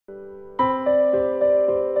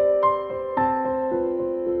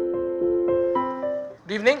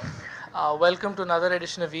Good evening. Welcome to another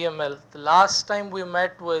edition of EML. The last time we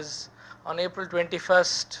met was on April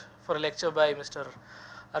 21st for a lecture by Mr.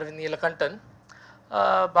 Arvind Neelakantan.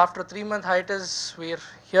 After a 3-month hiatus, we're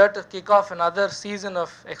here to kick off another season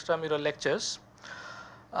of extramural lectures.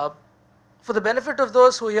 For the benefit of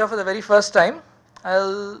those who are here for the very first time,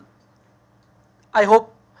 I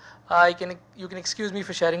hope you can excuse me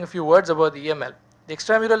for sharing a few words about the EML. The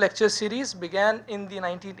extramural lecture series began in the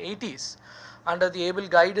 1980s under the able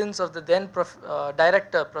guidance of the then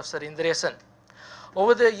director, Professor Indresan.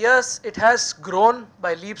 Over the years, it has grown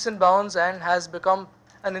by leaps and bounds and has become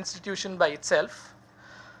an institution by itself.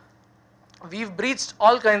 We've breached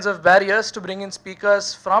all kinds of barriers to bring in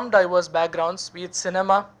speakers from diverse backgrounds, be it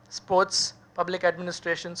cinema, sports, public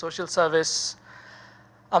administration, social service,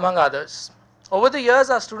 among others. Over the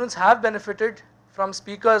years, our students have benefited from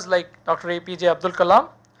speakers like Dr. APJ Abdul Kalam,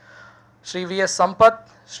 Sri V.S. Sampath,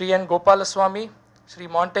 Sri N. Gopalaswamy, Sri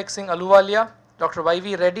Montek Singh Aluwalia, Dr.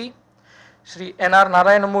 Y.V. Reddy, Sri N.R.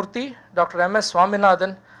 Narayanamurthy, Dr. M.S.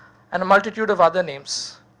 Swaminathan, and a multitude of other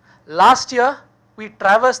names. Last year, we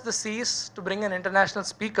traversed the seas to bring an international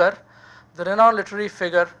speaker, the renowned literary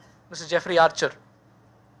figure, Mr. Jeffrey Archer.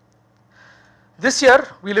 This year,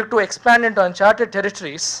 we look to expand into uncharted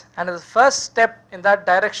territories, and as a first step in that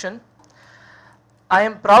direction, I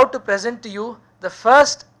am proud to present to you the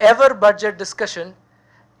first ever budget discussion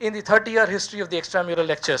in the 30-year history of the extramural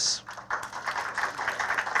lectures.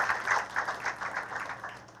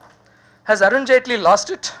 Has Arun Jaitley lost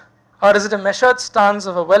it, or is it a measured stance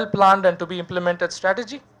of a well-planned and to be implemented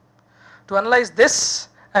strategy? To analyze this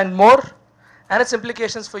and more, and its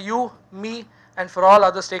implications for you, me, and for all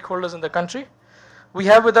other stakeholders in the country, we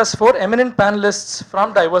have with us 4 eminent panelists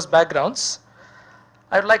from diverse backgrounds.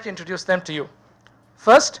 I would like to introduce them to you.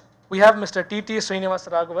 First, we have Mr.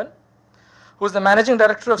 T.T.Srinivasaraghavan, who is the Managing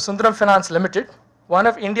Director of Sundaram Finance Limited, one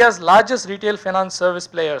of India's largest retail finance service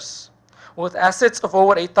players, with assets of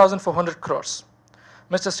over 8,400 crores.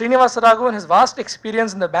 Mr. Srinivasaraghavan has vast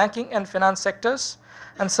experience in the banking and finance sectors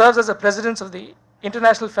and serves as the President of the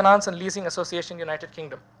International Finance and Leasing Association, United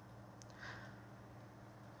Kingdom.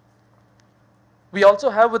 We also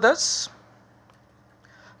have with us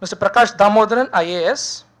Mr. Prakash Damodaran,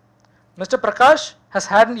 IAS. Mr. Prakash has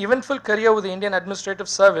had an eventful career with the Indian Administrative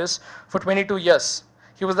Service for 22 years.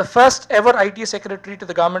 He was the first ever IT Secretary to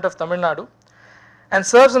the Government of Tamil Nadu and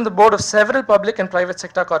serves on the board of several public and private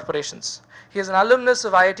sector corporations. He is an alumnus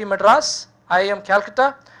of IIT Madras, IIM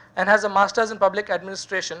Calcutta, and has a Master's in Public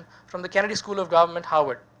Administration from the Kennedy School of Government,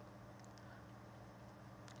 Harvard.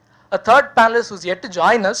 A third panelist who is yet to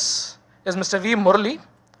join us is Mr. V. Murali,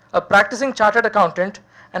 a practicing chartered accountant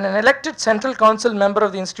and an elected Central Council member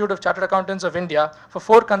of the Institute of Chartered Accountants of India for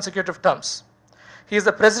 4 consecutive terms. He is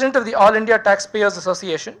the President of the All India Taxpayers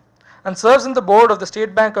Association and serves on the board of the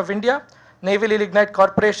State Bank of India, Naval Lignite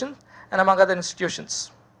Corporation, and among other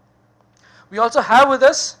institutions. We also have with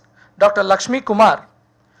us Dr. Lakshmi Kumar,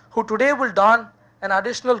 who today will don an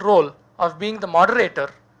additional role of being the moderator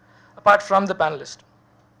apart from the panelist.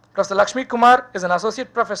 Professor Lakshmi Kumar is an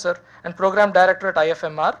Associate Professor and Program Director at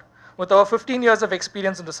IFMR with over 15 years of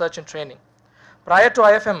experience in research and training. Prior to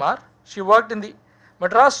IFMR, she worked in the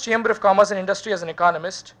Madras Chamber of Commerce and Industry as an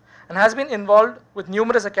economist and has been involved with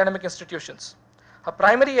numerous academic institutions. Her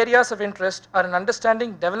primary areas of interest are in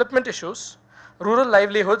understanding development issues, rural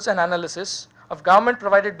livelihoods and analysis of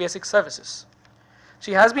government-provided basic services.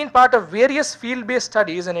 She has been part of various field-based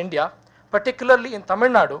studies in India, particularly in Tamil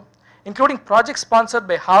Nadu, including projects sponsored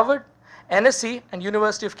by Harvard, NSC, and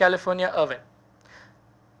University of California, Irvine.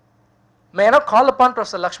 May I now call upon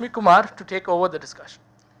Professor Lakshmi Kumar to take over the discussion.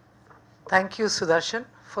 Thank you, Sudarshan,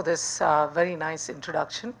 for this very nice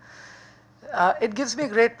introduction. It gives me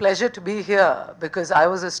great pleasure to be here because I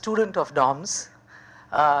was a student of DOMS,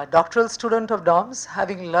 doctoral student of DOMS,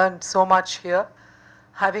 having learned so much here,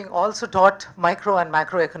 having also taught micro and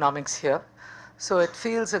macroeconomics here. So it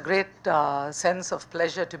feels a great sense of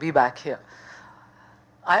pleasure to be back here.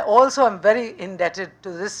 I also am very indebted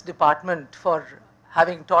to this department for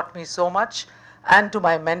having taught me so much, and to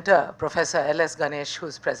my mentor, Professor L.S. Ganesh, who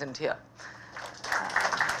is present here.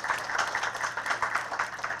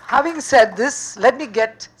 Having said this, let me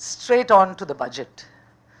get straight on to the budget.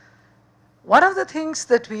 One of the things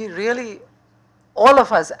that we really, all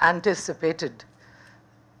of us anticipated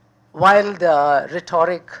while the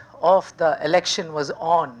rhetoric of the election was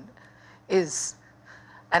on is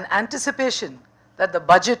an anticipation that the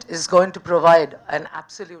budget is going to provide an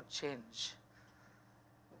absolute change.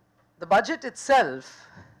 The budget itself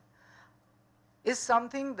is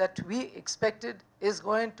something that we expected is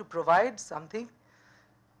going to provide something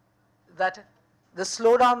that the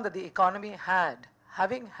slowdown that the economy had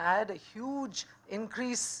having had a huge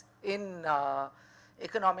increase in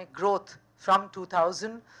economic growth from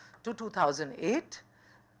 2000 to 2008,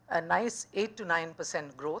 a nice 8 to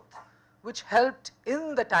 9% growth, which helped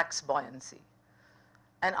in the tax buoyancy.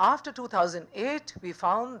 And after 2008, we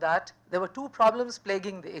found that there were two problems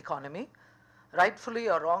plaguing the economy, rightfully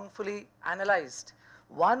or wrongfully analyzed.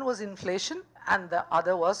 One was inflation and the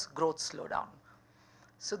other was growth slowdown.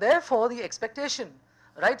 So therefore, the expectation,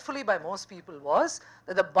 rightfully by most people, was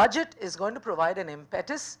that the budget is going to provide an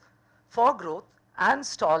impetus for growth and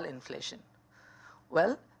stall inflation.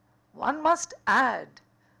 Well, one must add,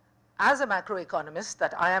 as a macroeconomist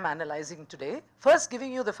that I am analyzing today, first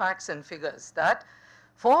giving you the facts and figures, that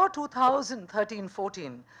for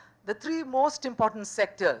 2013-14, the three most important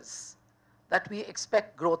sectors that we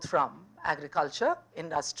expect growth from: agriculture,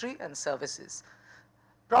 industry, and services.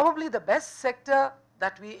 Probably the best sector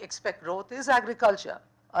that we expect growth is agriculture,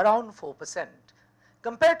 around 4%,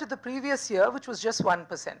 compared to the previous year, which was just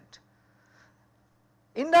 1%.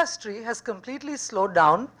 Industry has completely slowed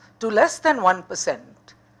down to less than 1%,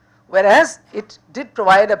 whereas it did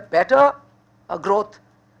provide a better growth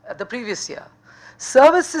the previous year.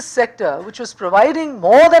 Services sector, which was providing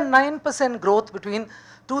more than 9% growth between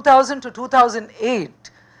 2000 to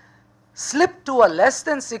 2008, slipped to a less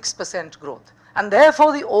than 6% growth. And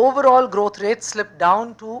therefore, the overall growth rate slipped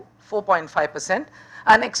down to 4.5%,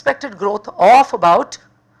 and expected growth of about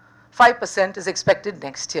 5% is expected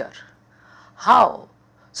next year. How?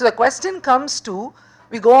 So the question comes to,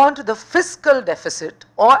 we go on to the fiscal deficit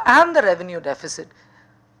and the revenue deficit.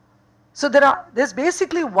 So there's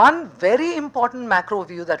basically one very important macro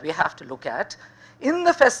view that we have to look at. In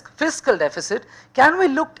the fiscal deficit, can we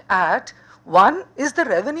look at, one, is the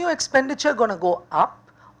revenue expenditure going to go up,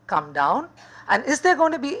 come down, and is there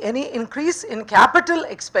going to be any increase in capital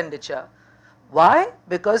expenditure? Why?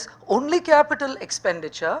 Because only capital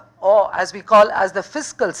expenditure, or as we call as the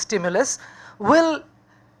fiscal stimulus, will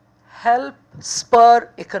help spur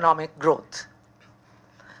economic growth.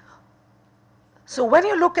 So when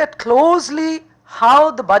you look at closely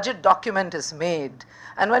how the budget document is made,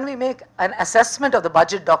 and when we make an assessment of the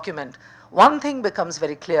budget document, one thing becomes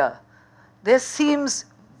very clear. There seems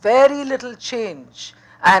very little change,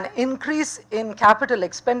 an increase in capital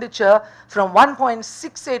expenditure from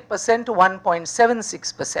 1.68% to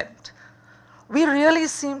 1.76%. We really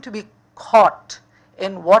seem to be caught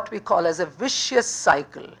in what we call as a vicious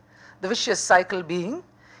cycle. The vicious cycle being,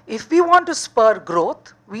 if we want to spur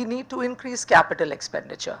growth, we need to increase capital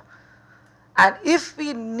expenditure. And if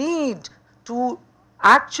we need to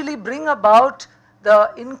actually bring about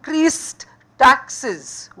the increased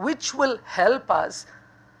taxes which will help us,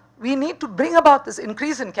 we need to bring about this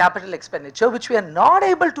increase in capital expenditure, which we are not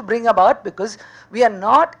able to bring about because we are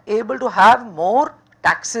not able to have more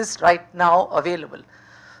taxes right now available.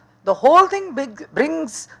 The whole thing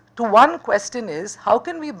brings to one question is, how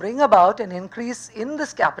can we bring about an increase in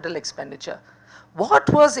this capital expenditure?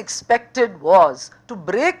 What was expected was to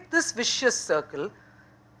break this vicious circle.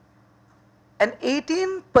 An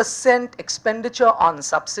 18% expenditure on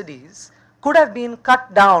subsidies could have been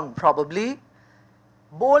cut down, probably.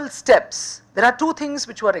 Bold steps. There are two things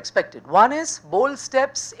which were expected. One is bold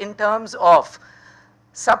steps in terms of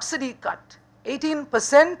subsidy cut.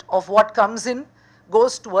 18% of what comes in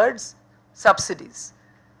goes towards subsidies.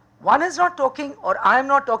 One is not talking, or I am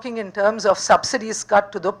not talking in terms of subsidies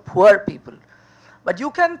cut to the poor people. But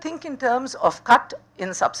you can think in terms of cut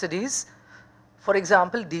in subsidies. For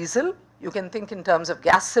example, diesel. You can think in terms of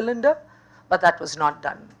gas cylinder, but that was not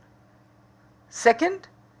done. Second,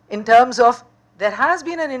 in terms of, there has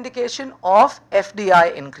been an indication of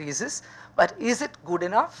FDI increases, but is it good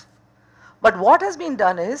enough? But what has been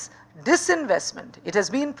done is disinvestment. It has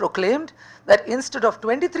been proclaimed that instead of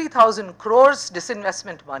 23,000 crores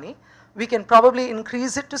disinvestment money, we can probably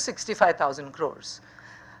increase it to 65,000 crores.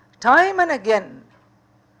 Time and again,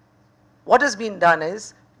 what has been done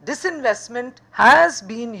is, disinvestment has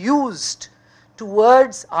been used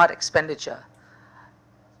towards our expenditure.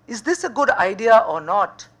 Is this a good idea or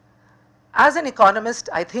not? As an economist,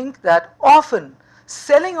 I think that often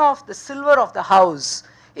selling off the silver of the house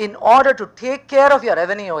in order to take care of your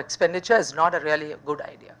revenue expenditure is not a really good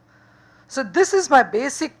idea. So this is my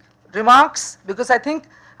basic remarks, because I think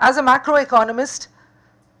as a macroeconomist,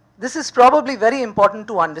 this is probably very important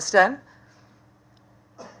to understand.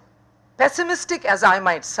 Pessimistic as I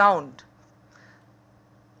might sound,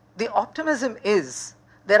 the optimism is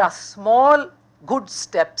there are small good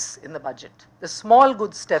steps in the budget. The small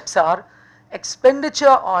good steps are expenditure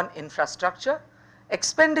on infrastructure,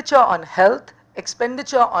 expenditure on health,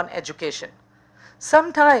 expenditure on education.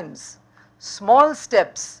 Sometimes small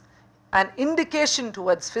steps an indication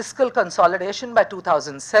towards fiscal consolidation by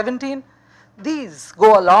 2017. These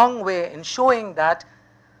go a long way in showing that,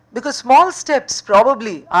 because small steps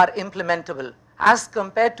probably are implementable as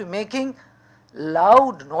compared to making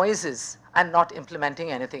loud noises and not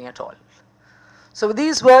implementing anything at all. So with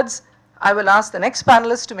these words, I will ask the next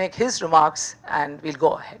panelist to make his remarks and we'll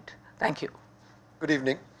go ahead. Thank you. Good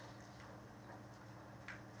evening.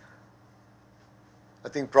 I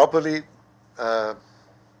think properly,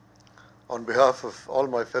 on behalf of all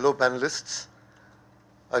my fellow panelists,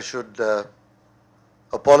 I should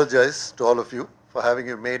apologize to all of you for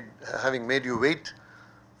having made you wait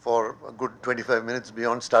for a good 25 minutes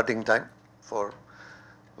beyond starting time for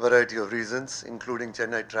a variety of reasons, including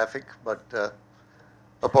Chennai traffic, but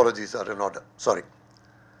apologies are in order. Sorry.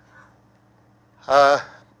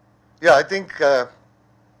 Yeah, I think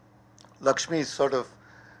Lakshmi sort of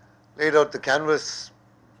laid out the canvas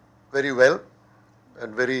very well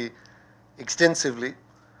and very extensively.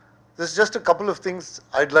 There's just a couple of things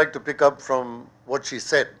I'd like to pick up from what she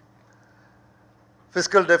said.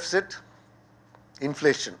 Fiscal deficit,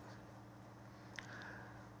 inflation.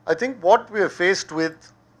 I think what we are faced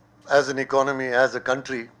with as an economy, as a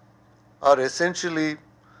country, are essentially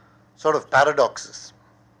sort of paradoxes,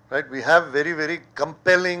 right? We have very, very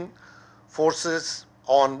compelling forces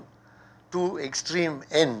on two extreme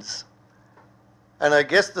ends. And I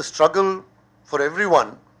guess the struggle for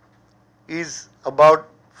everyone is about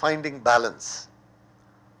finding balance.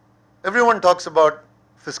 Everyone talks about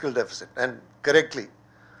fiscal deficit, and correctly.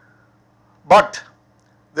 But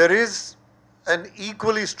there is an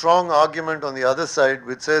equally strong argument on the other side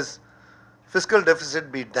which says fiscal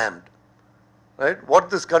deficit be damned. Right? What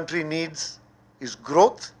this country needs is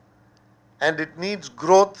growth, and it needs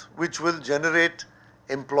growth which will generate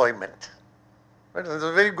employment. Right? There's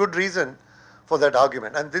a very good reason for that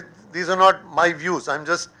argument, and these are not my views. I'm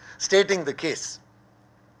just stating the case.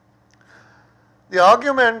 The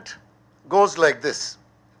argument goes like this.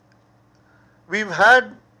 We've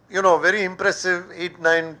had, very impressive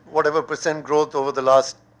 8-9 whatever % growth over the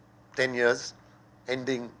last 10 years,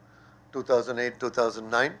 ending 2008,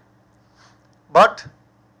 2009. But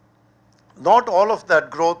not all of that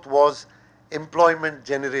growth was employment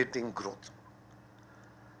generating growth.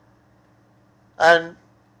 And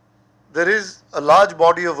there is a large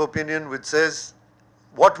body of opinion which says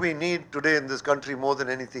what we need today in this country more than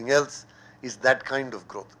anything else is that kind of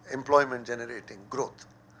growth, employment generating growth.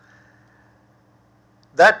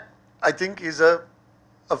 That, I think, is a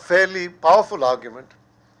fairly powerful argument.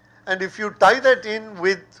 And if you tie that in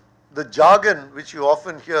with the jargon which you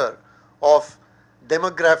often hear of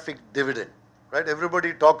demographic dividend, right?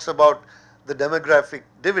 Everybody talks about the demographic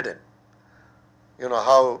dividend.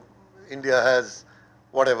 How India has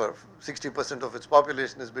whatever, 60% of its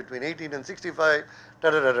population is between 18 and 65,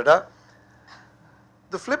 da-da-da-da-da.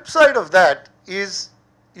 The flip side of that is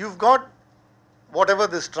you've got whatever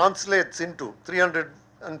this translates into,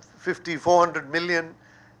 350, 400 million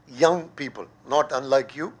young people, not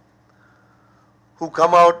unlike you, who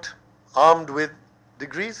come out armed with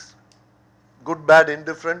degrees, good, bad,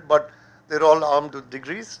 indifferent, but they're all armed with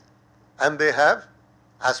degrees and they have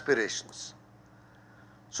aspirations.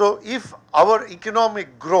 So if our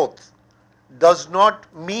economic growth does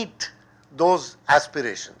not meet those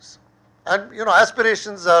aspirations, and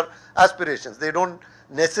aspirations are aspirations, they don't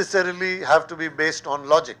necessarily have to be based on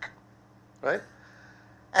logic, right?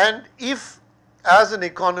 And if as an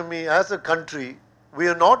economy, as a country, we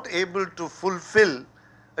are not able to fulfill,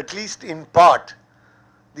 at least in part,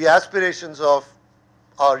 the aspirations of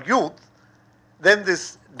our youth, then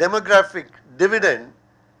this demographic dividend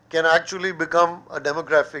can actually become a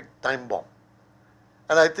demographic time bomb.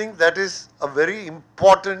 And I think that is a very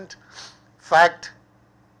important fact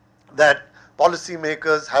that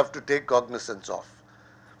policymakers have to take cognizance of.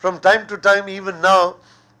 From time to time, even now,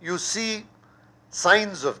 you see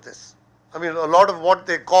signs of this. I mean, a lot of what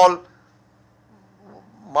they call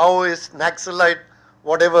Maoist, Naxalite,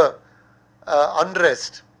 whatever,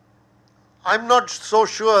 unrest. I'm not so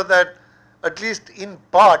sure that, at least in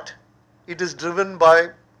part, it is driven by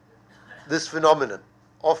this phenomenon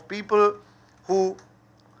of people who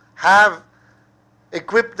have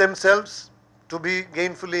equipped themselves to be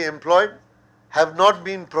gainfully employed, have not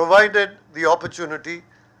been provided the opportunity,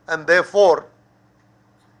 and therefore,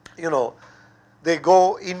 they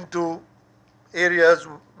go into areas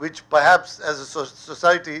which perhaps as a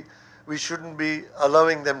society we shouldn't be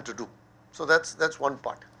allowing them to do. So that's one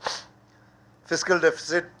part. Fiscal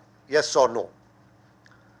deficit, yes or no.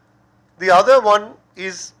 The other one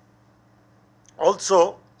is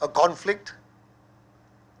also a conflict,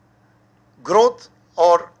 growth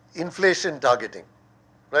or inflation targeting.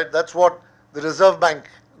 right? That's what the Reserve Bank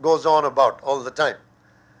goes on about all the time.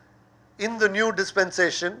 In the new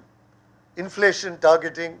dispensation, inflation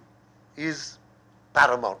targeting is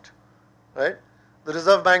paramount, right? The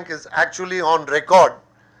Reserve Bank is actually on record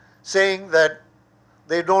saying that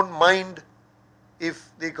they don't mind if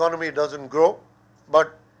the economy doesn't grow,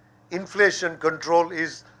 but inflation control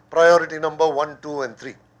is priority number 1, 2, and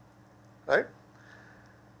 3, right?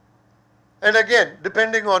 And again,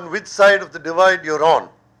 depending on which side of the divide you're on,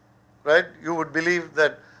 right, you would believe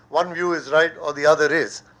that one view is right or the other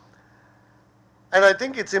is. And I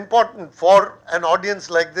think it's important for an audience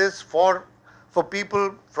like this, for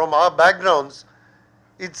people from our backgrounds,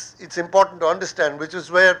 it's important to understand, which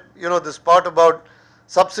is where, you know, this part about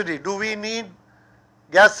subsidy. Do we need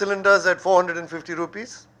gas cylinders at 450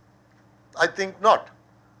 rupees? I think not.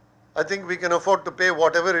 I think we can afford to pay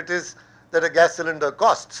whatever it is that a gas cylinder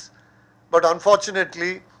costs. But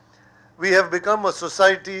unfortunately, we have become a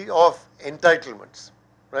society of entitlements,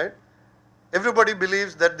 right? Everybody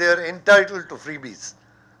believes that they are entitled to freebies,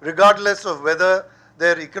 regardless of whether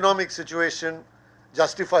their economic situation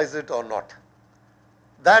justifies it or not.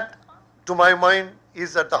 That, to my mind,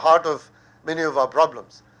 is at the heart of many of our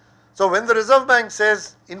problems. So when the Reserve Bank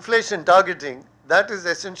says inflation targeting, that is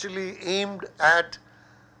essentially aimed at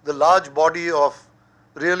the large body of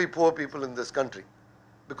really poor people in this country.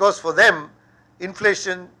 Because for them,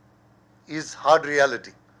 inflation is hard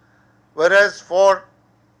reality. Whereas for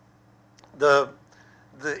the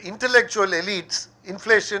intellectual elites,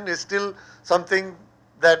 inflation is still something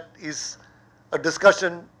that is a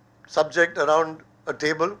discussion subject around a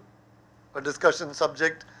table, a discussion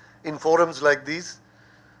subject in forums like these.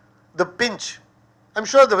 The pinch, I'm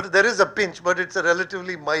sure there is a pinch, but it's a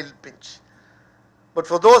relatively mild pinch. But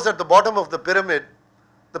for those at the bottom of the pyramid,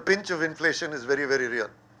 the pinch of inflation is very, very real.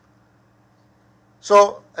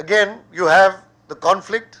 So again, you have the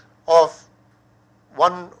conflict of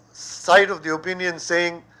one side of the opinion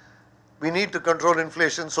saying we need to control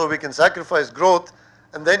inflation so we can sacrifice growth,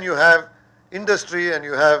 and then you have industry and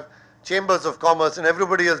you have chambers of commerce and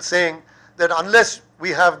everybody else saying that unless we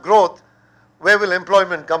have growth, where will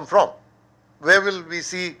employment come from? Where will we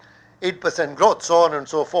see 8% growth, so on and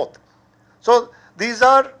so forth. So these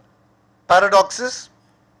are paradoxes.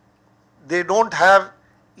 They don't have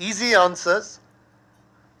easy answers.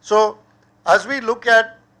 So as we look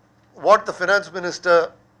at what the finance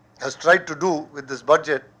minister has tried to do with this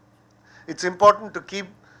budget, it's important to keep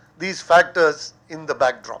these factors in the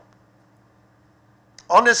backdrop.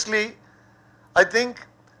 Honestly, I think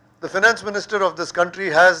the finance minister of this country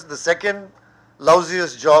has the second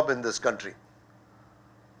lousiest job in this country.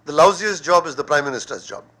 The lousiest job is the prime minister's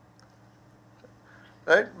job,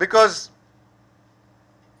 right? Because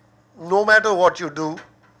no matter what you do,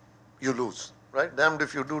 you lose, right? Damned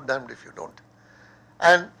if you do, damned if you don't.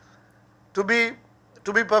 And to be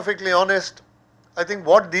perfectly honest, I think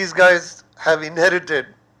what these guys have inherited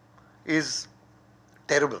is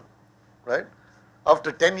terrible, right?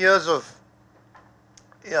 After 10 years of,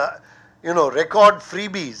 record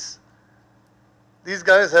freebies, these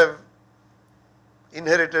guys have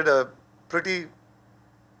inherited a pretty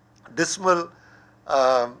dismal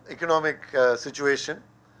economic situation.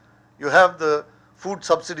 You have the food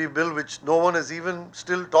subsidy bill, which no one is even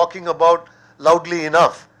still talking about loudly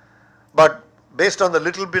enough. But based on the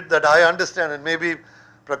little bit that I understand, and maybe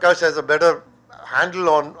Prakash has a better handle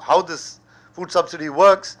on how this food subsidy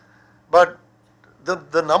works, but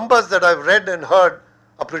the numbers that I've read and heard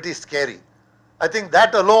are pretty scary. I think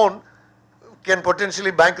that alone can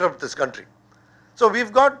potentially bankrupt this country. So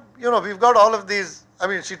we've got all of these. I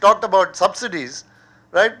mean, she talked about subsidies,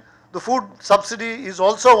 right? The food subsidy is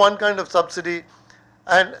also one kind of subsidy.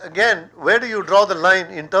 And again, where do you draw the line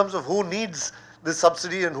in terms of who needs this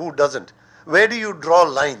subsidy and who doesn't? Where do you draw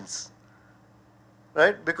lines,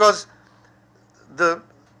 right? Because the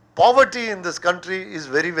poverty in this country is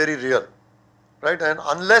very, very real, right? And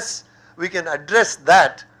unless we can address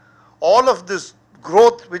that, all of this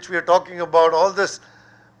growth which we are talking about, all this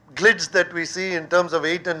glitz that we see in terms of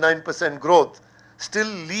 8 and 9% growth, still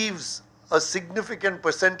leaves a significant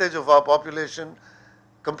percentage of our population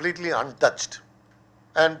completely untouched.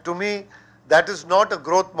 And to me, that is not a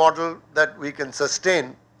growth model that we can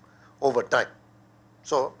sustain over time.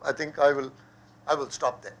 So I think I will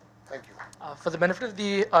stop there. Thank you. For the benefit of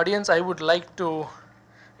the audience, I would like to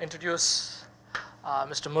introduce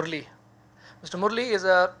Mr. Murali. Mr. Murali is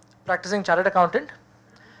a practicing chartered accountant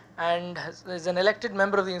and is an elected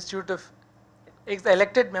member of the the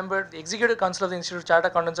Executive Council of the Institute of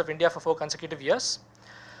Chartered Accountants of India for 4 consecutive years.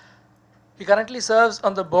 He currently serves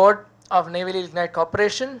on the board of Naval Lignite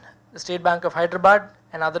Corporation, the State Bank of Hyderabad,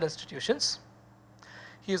 and other institutions.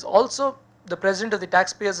 He is also the President of the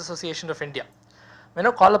Taxpayers Association of India. I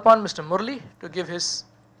now call upon Mr. Murali to give his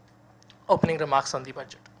opening remarks on the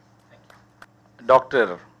budget.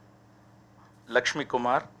 Dr. Lakshmi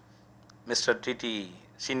Kumar, Mr.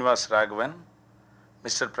 T.T.Srinivasaraghavan,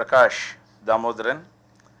 Mr. Prakash Damodaran,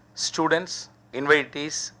 students,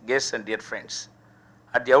 invitees, guests and dear friends.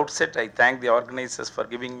 At the outset, I thank the organizers for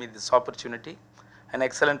giving me this opportunity, an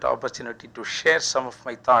excellent opportunity to share some of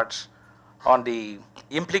my thoughts on the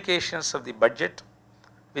implications of the budget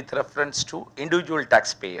with reference to individual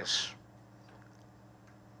taxpayers.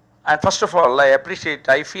 And first of all, I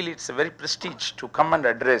feel it's a very prestige to come and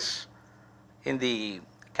address in the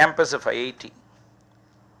campus of IIT.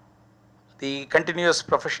 The continuous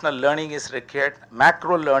professional learning is required,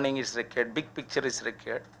 macro learning is required, big picture is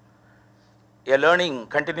required.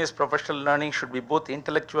 Continuous professional learning should be both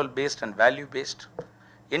intellectual based and value based.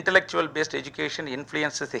 Intellectual based education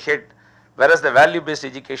influences the head, whereas the value based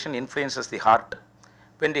education influences the heart.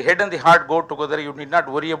 When the head and the heart go together, you need not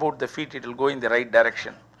worry about the feet, it will go in the right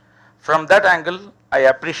direction. From that angle, I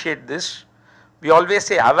appreciate this. We always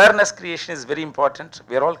say awareness creation is very important.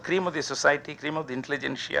 We are all cream of the society, cream of the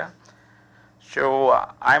intelligentsia. So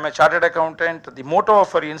I am a chartered accountant. The motto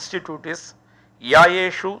of our institute is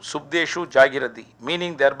Yayeshu Subdeshu Jagiradi,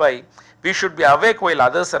 meaning thereby we should be awake while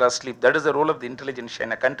others are asleep. That is the role of the intelligentsia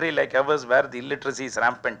in a country like ours where the illiteracy is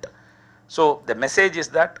rampant. So the message is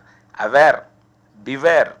that aware,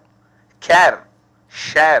 beware, care,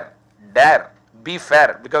 share, dare, be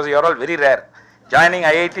fair, because you are all very rare. Joining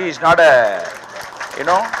IIT is not a,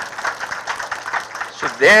 so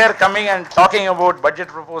they are coming and talking about budget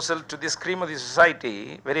proposal to this cream of the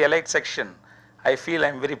society, very elite section. I feel I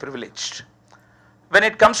am very privileged. When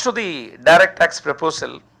it comes to the direct tax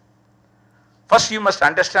proposal, first you must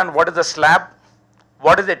understand what is the slab,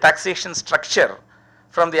 what is the taxation structure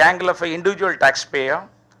from the angle of an individual taxpayer.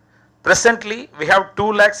 Presently, we have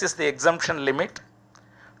 2 lakhs is the exemption limit.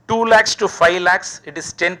 2 lakhs to 5 lakhs, it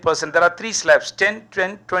is 10%. There are 3 slabs, 10,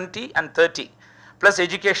 20 and 30. Plus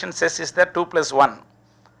education cess is there, 2 plus 1.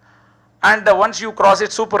 And once you cross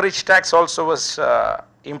it, super rich tax also was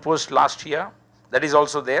imposed last year. That is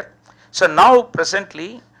also there. So now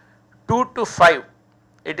presently 2 to 5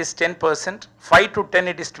 it is 10%, 5 to 10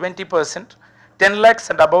 it is 20%, 10 lakhs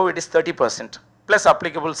and above it is 30% plus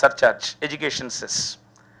applicable surcharge, education cess.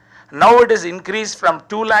 Now it is increased from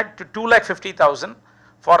 2 lakh to 2 lakh 50,000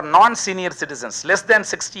 for non-senior citizens, less than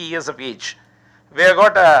 60 years of age. We have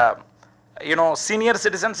got senior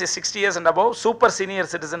citizens is 60 years and above, super senior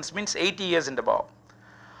citizens means 80 years and above.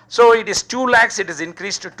 So it is 2 lakhs, it is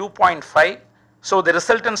increased to 2.5. So the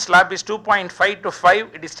resultant slab is 2.5 to 5,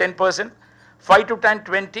 it is 10%, 5 to 10,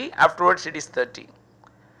 20, afterwards it is 30.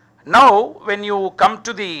 Now when you come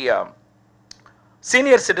to the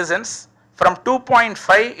senior citizens, from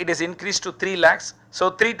 2.5 it is increased to 3 lakhs. So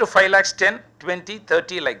 3 to 5 lakhs, 10, 20,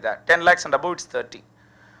 30 like that, 10 lakhs and above it's 30.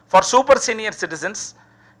 For super senior citizens,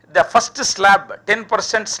 the first slab,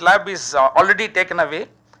 10% slab is already taken away.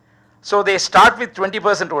 So they start with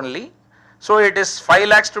 20% only. So it is 5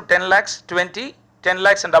 lakhs to 10 lakhs, 20, 10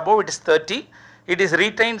 lakhs and above it is 30. It is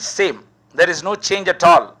retained same. There is no change at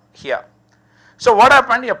all here. So what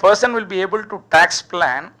happened? A person will be able to tax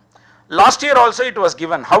plan. Last year also it was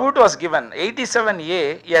given. How it was given?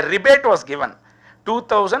 87A, a rebate was given.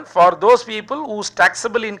 2,000 for those people whose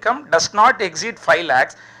taxable income does not exceed 5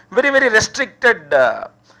 lakhs. Very, very restricted,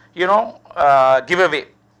 giveaway.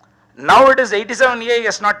 Now it is 87A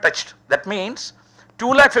is not touched. That means 2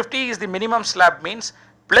 lakh 50 is the minimum slab, means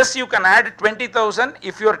plus you can add 20,000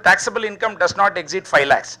 if your taxable income does not exceed 5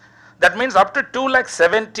 lakhs. That means up to 2 lakh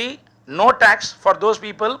 70, no tax for those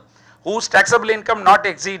people whose taxable income not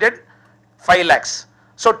exceeded 5 lakhs.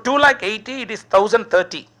 So 2 lakh 80 it is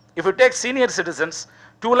 1,030. If you take senior citizens,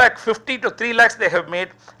 2 lakh 50 to 3 lakhs they have made,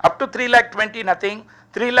 up to 3 lakh 20 nothing,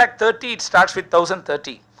 3 lakh 30 it starts with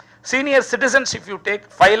 1,030. Senior citizens, if you take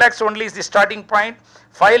 5 lakhs only is the starting point,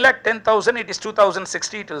 5 lakh 10,000 it is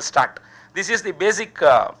 2,060 it will start. This is the basic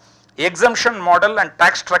exemption model and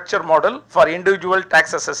tax structure model for individual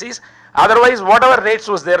tax assessees. Otherwise whatever rates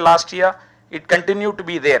was there last year, it continued to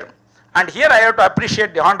be there. And here I have to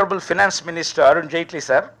appreciate the Honorable Finance Minister Arun Jaitley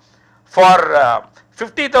sir. For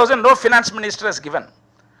 50,000 no finance minister has given.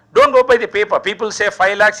 Don't go by the paper. People say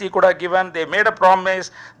 5 lakhs he could have given, they made a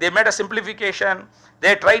promise, they made a simplification,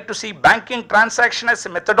 they tried to see banking transaction as a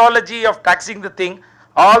methodology of taxing the thing.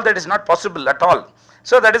 All that is not possible at all.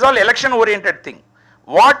 So that is all election oriented thing.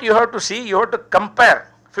 What you have to see, you have to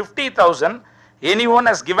compare 50,000 anyone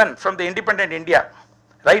has given from the independent India,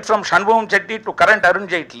 right from Sundaram Finance to current Arun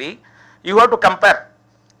Jaitley, you have to compare.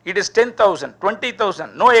 It is 10,000,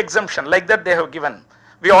 20,000, no exemption, like that they have given.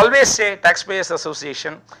 We always say, Taxpayers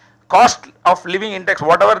Association, cost of living index,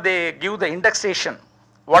 whatever they give the indexation,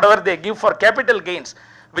 whatever they give for capital gains,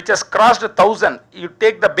 which has crossed 1,000, you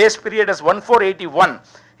take the base period as 1481.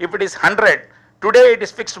 If it is 100, today it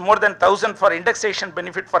is fixed more than 1,000 for indexation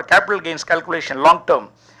benefit for capital gains calculation long term.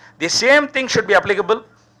 The same thing should be applicable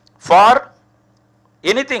for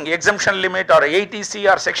anything, exemption limit or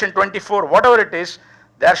ATC or section 24, whatever it is,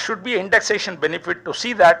 there should be indexation benefit to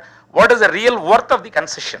see that what is the real worth of the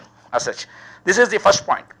concession as such. This is the first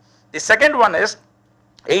point. The second one is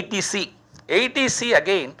ATC. ATC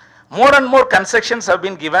again, more and more concessions have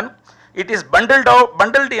been given. It is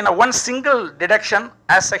bundled in a one single deduction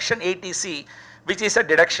as section ATC, which is a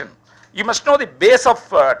deduction. You must know the base of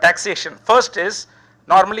taxation. First is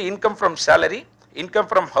normally income from salary, income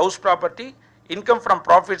from house property, income from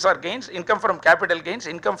profits or gains, income from capital gains,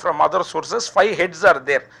 income from other sources. 5 heads are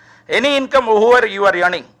there. Any income whoever you are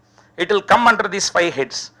earning, it will come under these 5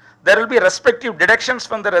 heads. There will be respective deductions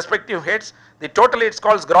from the respective heads. The total it's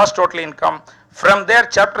called gross total income. From there,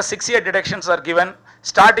 chapter 6A deductions are given,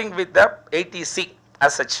 starting with the ATC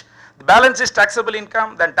as such. The balance is taxable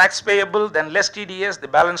income, then tax payable, then less TDS, the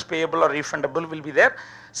balance payable or refundable will be there.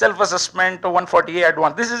 Self-assessment, 140A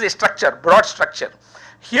advance. This is a structure, broad structure.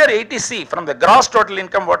 Here ATC, from the gross total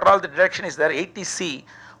income, what all the deduction is there, ATC,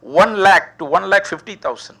 1 lakh to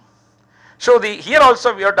 1,50,000. So here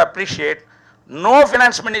also we have to appreciate, no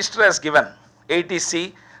finance minister has given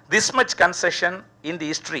ATC this much concession in the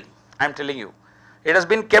history, I am telling you. It has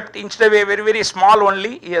been kept inched away very, very small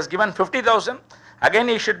only. He has given 50,000. Again,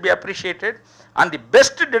 he should be appreciated. And the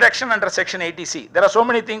best deduction under section ATC, there are so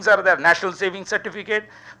many things are there. National savings certificate,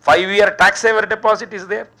 5-year tax saver deposit is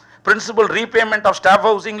there. Principal repayment of staff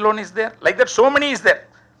housing loan is there. Like that, so many is there.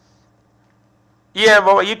 You have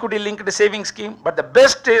equity linked saving scheme, but the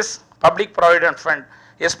best is public provident fund,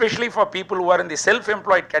 especially for people who are in the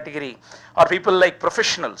self-employed category or people like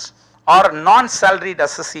professionals or non-salaried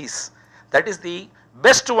assessees. That is the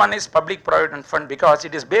best one is public provident fund because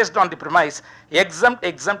it is based on the premise exempt,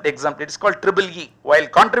 exempt, exempt. It is called EEE. While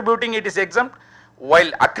contributing it is exempt, while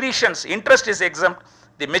accretions, interest is exempt,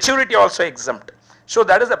 the maturity also exempt. So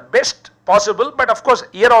that is the best possible, but of course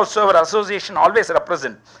here also our association always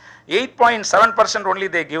represent 8.7% only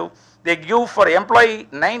they give for employee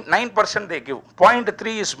 9% they give, 0.3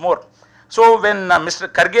 is more. So when Mr.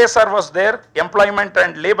 Karge sir was there, employment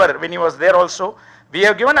and labor, when he was there also, we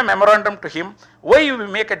have given a memorandum to him, why you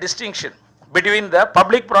make a distinction between the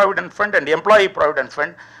public provident fund and employee provident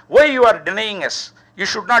fund, why you are denying us, you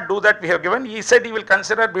should not do that we have given. He said he will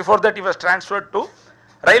consider, before that he was transferred to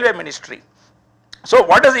Railway Ministry. So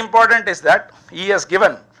what is important is that he has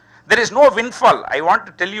given, there is no windfall. I want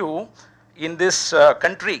to tell you in this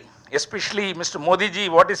country, especially Mr. Modi ji,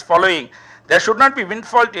 what is following, there should not be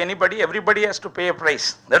windfall to anybody, everybody has to pay a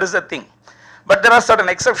price, that is the thing. But there are certain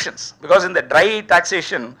exceptions because in the dry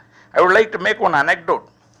taxation, I would like to make one anecdote.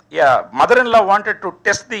 Yeah, mother-in-law wanted to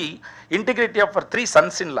test the integrity of her 3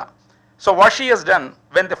 sons-in-law. So what she has done,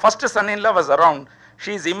 when the first son-in-law was around,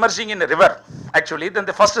 she is immersing in a river actually, then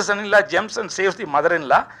the first son-in-law jumps and saves the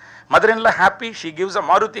mother-in-law. Mother-in-law happy, she gives a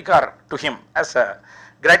Maruti car to him as a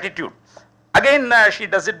gratitude. Again she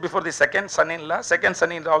does it before the second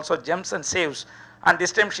son-in-law also jumps and saves, and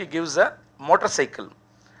this time she gives a motorcycle.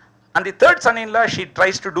 And the third son-in-law, she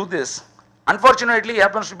tries to do this. Unfortunately, he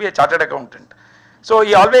happens to be a chartered accountant. So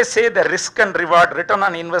he always say the risk and reward, return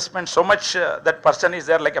on investment, so much that person is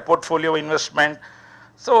there like a portfolio investment.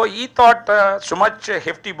 So he thought so much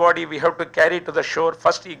hefty body we have to carry to the shore.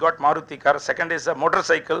 First he got Maruti car, second is a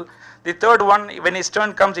motorcycle. The third one, when his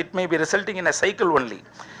turn comes, it may be resulting in a cycle only.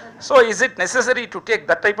 So is it necessary to take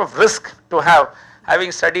that type of risk to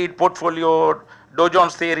having studied portfolio, Dow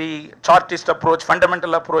Jones theory, chartist approach,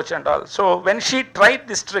 fundamental approach and all. So when she tried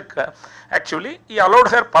this trick, actually, he allowed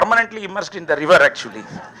her permanently immersed in the river actually.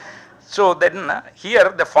 So then here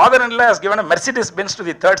the father-in-law has given a Mercedes Benz to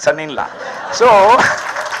the third son-in-law. So,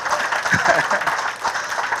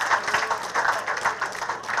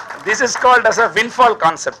 this is called as a windfall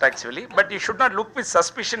concept actually, but you should not look with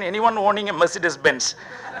suspicion anyone owning a Mercedes Benz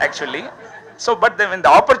actually. So, but then when the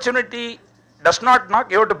opportunity does not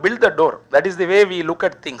knock, you have to build the door. That is the way we look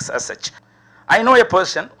at things as such. I know a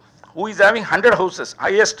person who is having 100 houses,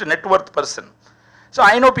 highest net worth person. So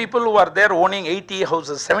I know people who are there owning 80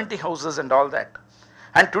 houses, 70 houses and all that.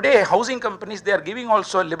 And today housing companies, they are giving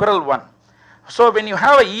also a liberal one. So when you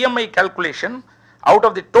have a EMI calculation, out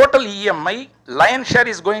of the total EMI, lion's share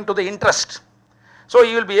is going to the interest. So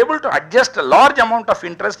you will be able to adjust a large amount of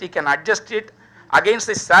interest, he can adjust it against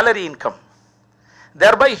the salary income.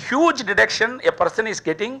 Thereby huge deduction a person is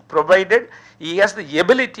getting provided he has the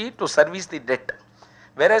ability to service the debt.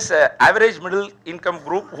 Whereas average middle income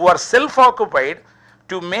group who are self-occupied,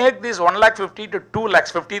 to make this 1,50,000 to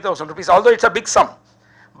 2,50,000 rupees, although it's a big sum,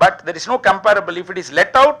 but there is no comparable. If it is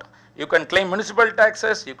let out, you can claim municipal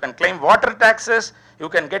taxes, you can claim water taxes, you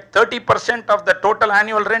can get 30% of the total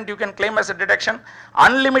annual rent you can claim as a deduction,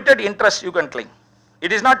 unlimited interest you can claim.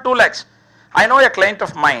 It is not 2 lakhs. I know a client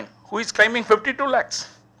of mine who is claiming 52 lakhs.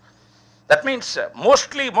 That means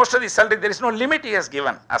most of the salary, there is no limit he has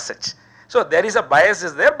given as such. So there is a bias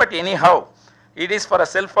is there, but anyhow, it is for a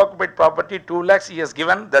self-occupied property, 2 lakhs he has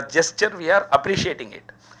given, the gesture, we are appreciating it.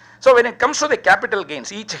 So when it comes to the capital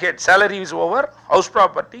gains, each head salary is over, house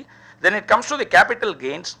property, then it comes to the capital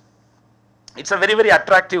gains, it's a very, very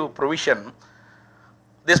attractive provision.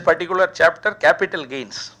 This particular chapter, capital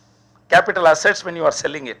gains, capital assets when you are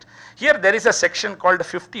selling it. Here there is a section called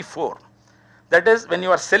 54. That is, when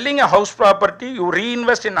you are selling a house property, you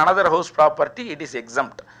reinvest in another house property, it is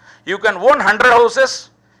exempt. You can own 100 houses,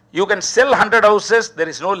 you can sell 100 houses, there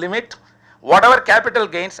is no limit. Whatever capital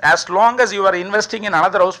gains, as long as you are investing in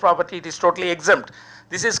another house property, it is totally exempt.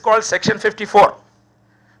 This is called section 54.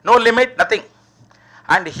 No limit, nothing.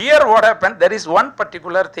 And here what happened, there is one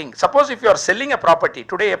particular thing. Suppose if you are selling a property,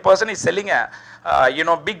 today a person is selling a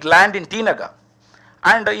big land in T. Nagar,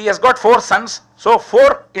 and he has got 4 sons, so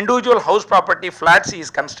 4 individual house property flats he is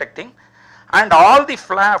constructing, and all the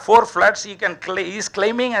 4 flats he is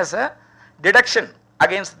claiming as a deduction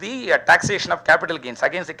against the taxation of capital gains.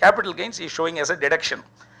 Against the capital gains he is showing as a deduction.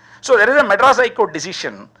 So there is a Madras High Court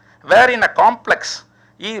decision where in a complex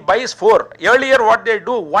he buys 4. Earlier what they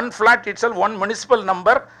do, 1 flat itself, 1 municipal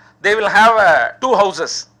number, they will have 2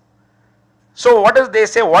 houses. So what does they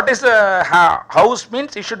say, what is a house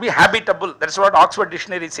means? It should be habitable. That is what Oxford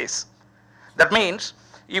Dictionary says. That means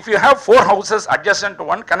if you have 4 houses adjacent to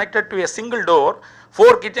one, connected to a single door,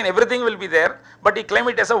 4 kitchen, everything will be there, but he claim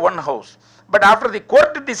it as a 1 house. But after the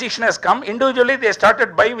court decision has come, individually they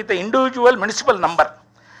started by with the individual municipal number.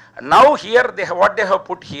 Now here what they have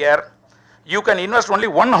put here, you can invest only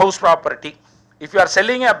 1 house property. If you are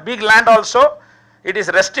selling a big land also, it is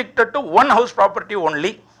restricted to 1 house property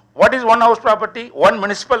only. What is 1 house property? 1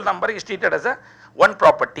 municipal number is treated as a 1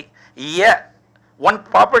 property. Yeah, 1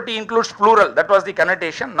 property includes plural, that was the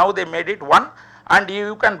connotation. Now they made it 1, and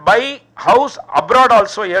you can buy house abroad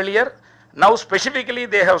also earlier. Now specifically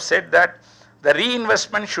they have said that the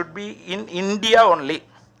reinvestment should be in India only.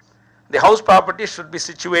 The house property should be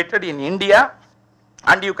situated in India,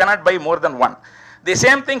 and you cannot buy more than 1. The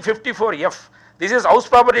same thing 54F. This is house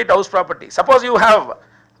property to house property. Suppose you have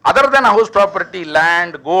other than a house property,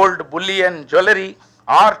 land, gold, bullion, jewelry,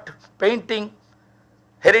 art, painting,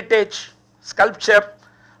 heritage, sculpture,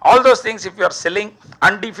 all those things if you are selling,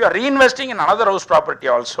 and if you are reinvesting in another house property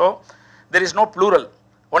also, there is no plural.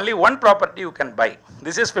 Only 1 property you can buy.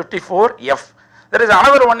 This is 54F. There is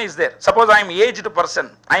another one is there. Suppose I am aged person,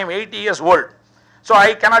 I am 80 years old. So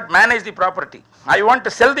I cannot manage the property. I want to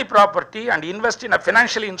sell the property and invest in a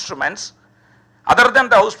financial instruments. Other than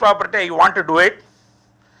the house property, I want to do it.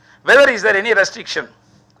 Whether is there any restriction?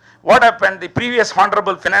 What happened? The previous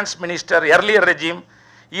Honorable Finance Minister, earlier regime,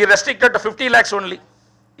 he restricted to 50 lakhs only.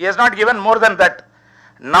 He has not given more than that.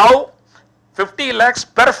 Now, 50 lakhs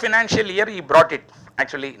per financial year he brought it.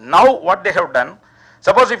 Actually, now what they have done,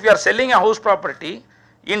 suppose if you are selling a house property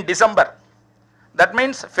in December, that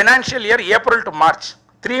means financial year April to March.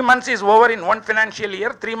 3 months is over in one financial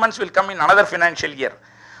year, 3 months will come in another financial year.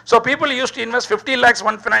 So people used to invest 50 lakhs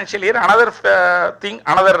one financial year, another thing,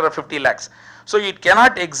 another 50 lakhs. So it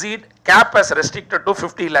cannot exceed, cap as restricted to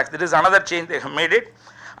 50 lakhs. There is another change they have made it.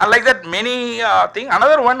 And like that many things.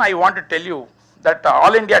 Another one I want to tell you that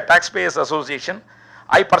All India Taxpayers Association,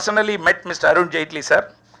 I personally met Mr. Arun Jaitley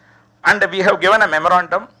sir, and we have given a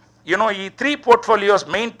memorandum. You know, 3 portfolios,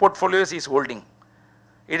 main portfolios he is holding.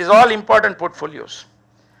 It is all important portfolios.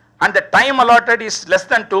 And the time allotted is less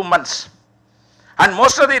than 2 months. And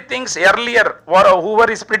most of the things earlier,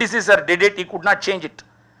 whoever his predecessor did it, he could not change it.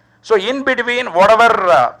 So in between,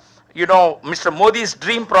 whatever, Mr. Modi's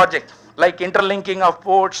dream project, like interlinking of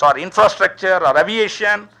ports or infrastructure or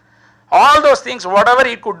aviation, all those things, whatever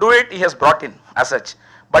he could do it, he has brought in as such.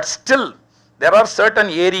 But still, there are certain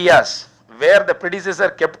areas where the predecessor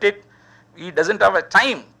kept it, he doesn't have a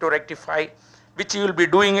time to rectify, which he will be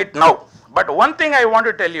doing it now. But one thing I want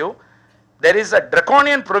to tell you, there is a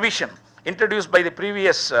draconian provision introduced by the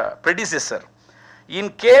previous predecessor. In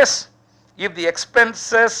case if the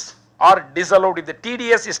expenses are disallowed, if the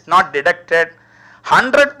TDS is not deducted,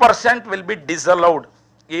 100% will be disallowed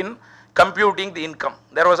in computing the income.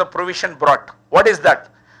 There was a provision brought. What is that?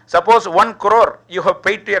 Suppose 1 crore you have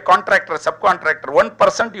paid to a contractor, subcontractor,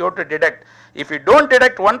 1% you have to deduct. If you don't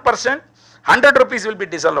deduct 1%, 100 rupees will be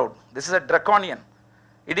disallowed. This is a draconian.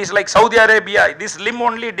 It is like Saudi Arabia. This limb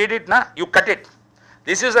only did it, na? You cut it.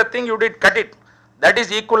 This is a thing you did, cut it. That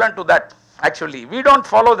is equivalent to that. Actually, we don't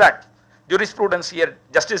follow that jurisprudence here,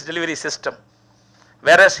 justice delivery system.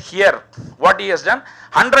 Whereas here, what he has done,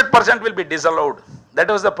 100% will be disallowed. That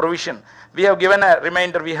was the provision. We have given a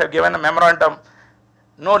reminder, we have given a memorandum,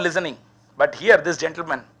 no listening. But here, this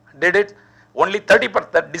gentleman did it, only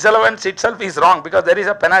 30%. The disallowance itself is wrong because there is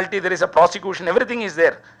a penalty, there is a prosecution, everything is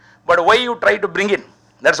there. But why you try to bring in?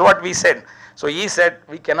 That's what we said. So he said,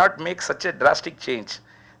 we cannot make such a drastic change.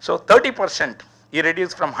 So 30%, he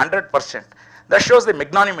reduced from 100%. That shows the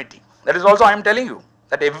magnanimity. That is also I am telling you,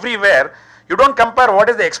 that everywhere, you don't compare what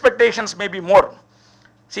is the expectations may be more.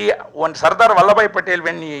 See, when Sardar Vallabhai Patel,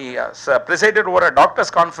 when he presided over a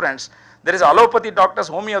doctors conference, there is allopathy doctors,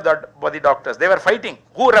 homeopathy doctors. They were fighting.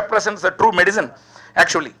 Who represents the true medicine,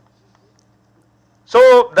 actually?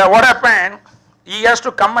 So, what happened, he has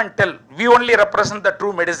to come and tell, we only represent the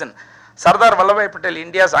true medicine. Sardar Vallabhai Patel,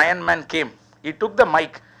 India's Iron Man, came. He took the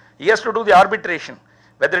mic. He has to do the arbitration.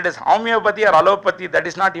 Whether it is homeopathy or allopathy, that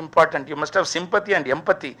is not important. You must have sympathy and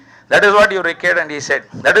empathy. That is what you required, and he said.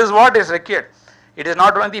 That is what is required. It is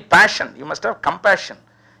not only passion. You must have compassion.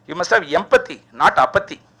 You must have empathy, not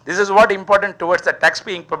apathy. This is what important towards the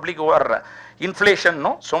tax-paying public over inflation.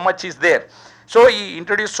 No, so much is there. So he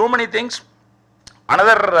introduced so many things.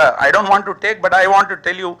 Another, I don't want to take, but I want to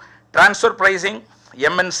tell you, transfer pricing,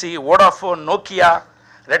 MNC, Vodafone, Nokia,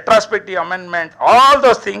 retrospective amendment, all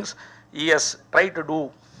those things he has tried to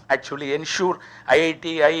do, actually ensure IIT,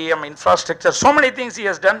 IIM, infrastructure, so many things he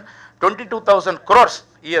has done. 22,000 crores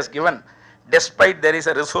he has given, despite there is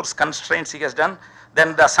a resource constraints he has done.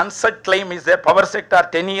 Then the sunset claim is there, power sector,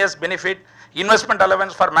 10 years benefit, investment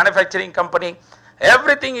allowance for manufacturing company,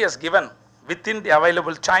 everything he has given within the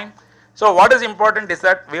available time. So what is important is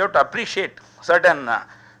that we have to appreciate certain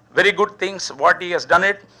very good things, what he has done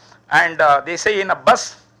it. And they say in a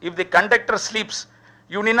bus, if the conductor sleeps,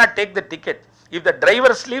 you need not take the ticket. If the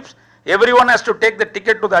driver sleeps, everyone has to take the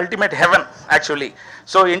ticket to the ultimate heaven, actually.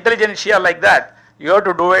 So intelligentsia like that, you have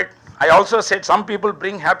to do it. I also said some people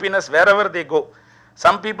bring happiness wherever they go.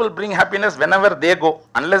 Some people bring happiness whenever they go.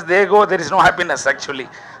 Unless they go, there is no happiness, actually.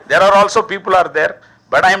 There are also people are there.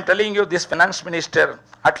 But I am telling you, this finance minister,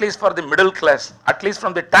 at least for the middle class, at least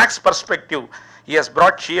from the tax perspective, he has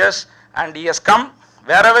brought cheers, and he has come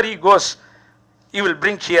wherever he goes, he will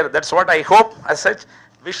bring cheer. That's what I hope. As such,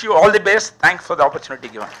 wish you all the best. Thanks for the opportunity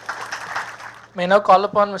given. May I now call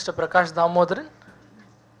upon Mr. Prakash Damodaran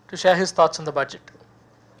to share his thoughts on the budget.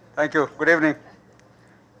 Thank you. Good evening.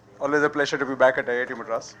 Always a pleasure to be back at IIT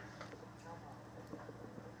Madras.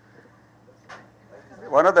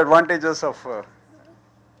 One of the advantages of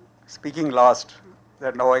speaking last,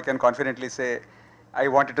 that now I can confidently say, I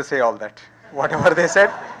wanted to say all that. Whatever they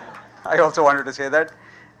said, I also wanted to say that.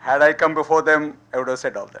 Had I come before them, I would have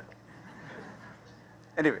said all that.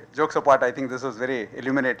 Anyway, jokes apart, I think this was very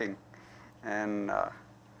illuminating. And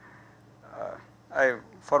I,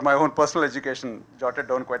 for my own personal education, jotted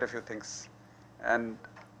down quite a few things. And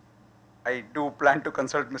I do plan to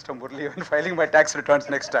consult Mr. Murali when filing my tax returns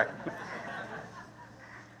next time.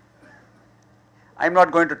 I'm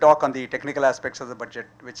not going to talk on the technical aspects of the budget,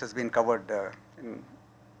 which has been covered in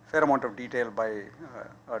fair amount of detail by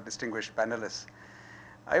our distinguished panelists.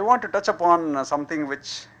 I want to touch upon something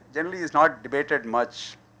which generally is not debated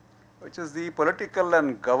much, which is the political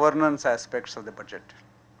and governance aspects of the budget.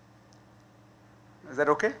 Is that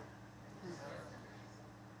okay?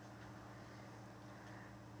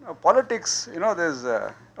 Now, politics, you know, there's,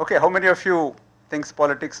 okay, how many of you thinks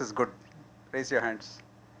politics is good? Raise your hands.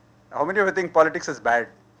 How many of you think politics is bad?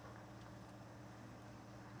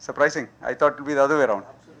 Surprising. I thought it would be the other way around.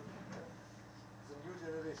 It's a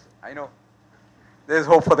new generation. I know. There is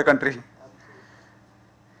hope for the country.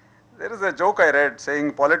 There is a joke I read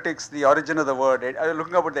saying politics, the origin of the word, I was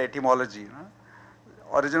looking about the etymology.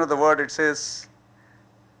 Origin of the word, it says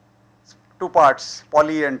two parts,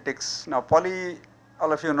 poly and ticks. Now poly,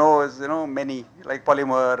 all of you know, is many, like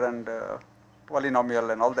polymer and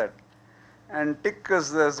polynomial and all that. And tick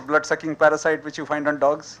is this blood-sucking parasite which you find on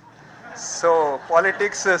dogs. So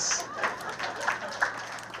politics is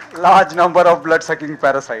large number of blood-sucking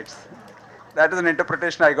parasites. That is an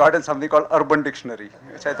interpretation I got in something called Urban Dictionary,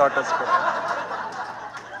 which I thought was good.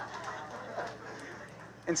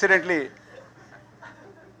 Incidentally,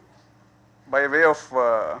 by way of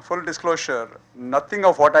full disclosure, nothing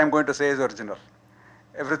of what I am going to say is original.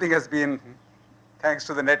 Everything has been, thanks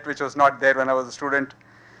to the net which was not there when I was a student,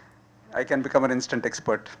 I can become an instant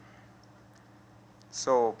expert.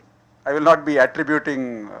 So I will not be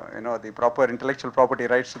attributing, the proper intellectual property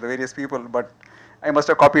rights to the various people, but I must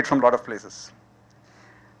have copied from a lot of places.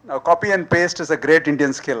 Now, copy and paste is a great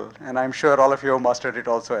Indian skill, and I'm sure all of you have mastered it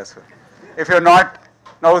also as well. If you're not,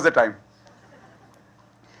 now is the time.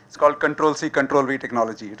 It's called Control-C, Control-V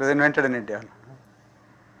technology. It was invented in India.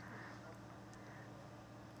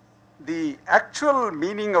 The actual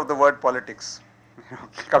meaning of the word politics,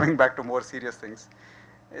 coming back to more serious things,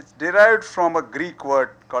 it's derived from a Greek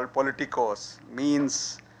word called politikos,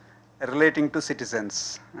 means relating to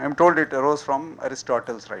citizens. I'm told it arose from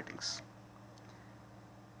Aristotle's writings.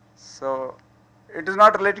 So it is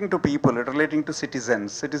not relating to people, it is relating to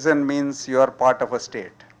citizens. Citizen means you are part of a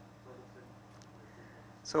state.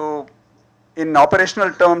 So in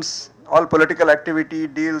operational terms, all political activity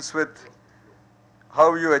deals with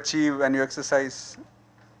how you achieve and you exercise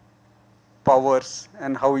powers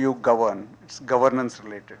and how you govern. It's governance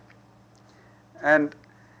related. And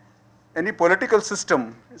any political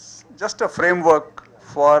system is just a framework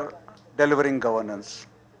for delivering governance.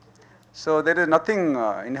 So there is nothing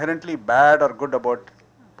inherently bad or good about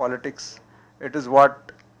politics. It is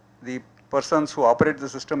what the persons who operate the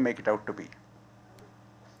system make it out to be.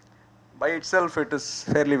 By itself, it is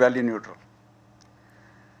fairly value neutral.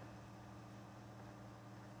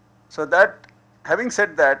 So that, having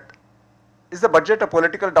said that, is the budget a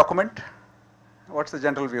political document? What's the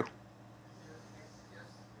general view?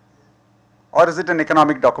 Or is it an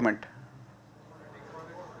economic document?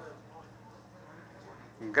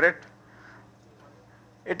 Great.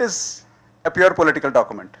 It is a pure political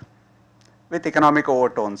document with economic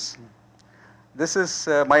overtones. This is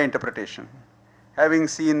my interpretation. Having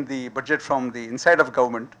seen the budget from the inside of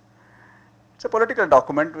government, it's a political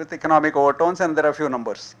document with economic overtones, and there are a few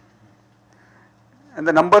numbers. And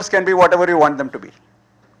the numbers can be whatever you want them to be.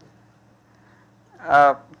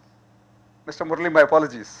 Mr. Murali, my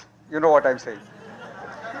apologies. You know what I'm saying.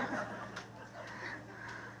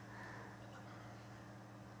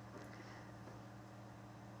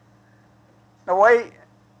 Now, why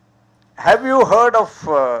have you heard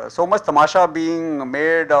of so much tamasha being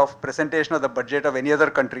made of presentation of the budget of any other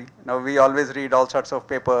country? Now, we always read all sorts of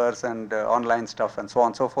papers and online stuff and so on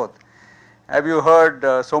and so forth. Have you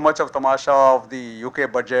heard so much of tamasha of the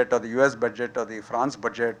UK budget or the US budget or the France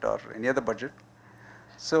budget or any other budget?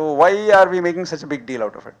 So why are we making such a big deal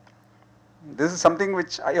out of it? This is something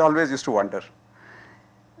which I always used to wonder.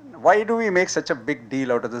 Why do we make such a big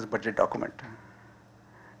deal out of this budget document?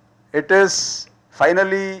 It is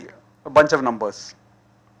finally a bunch of numbers.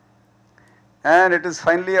 And it is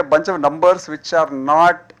finally a bunch of numbers which are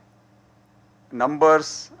not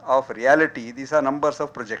numbers of reality, these are numbers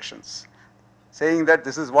of projections, saying that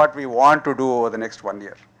this is what we want to do over the next 1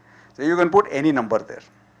 year. So you can put any number there.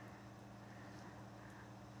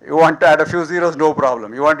 You want to add a few zeros, no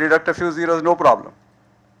problem. You want to deduct a few zeros, no problem.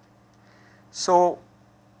 So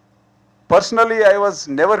personally, I was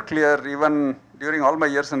never clear, even during all my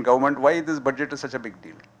years in government, why this budget is such a big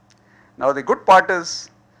deal. Now the good part is,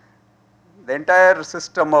 the entire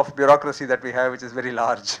system of bureaucracy that we have, which is very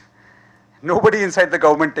large, nobody inside the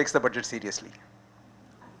government takes the budget seriously.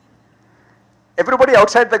 Everybody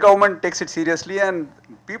outside the government takes it seriously, and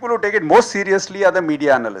people who take it most seriously are the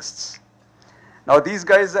media analysts. Now these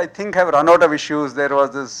guys, I think, have run out of issues. There was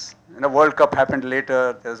this, World Cup happened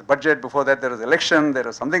later, there was budget, before that there was election, there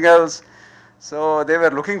was something else. So they were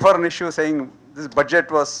looking for an issue, saying this budget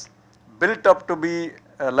was built up to be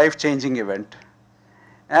a life-changing event.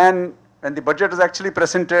 And when the budget was actually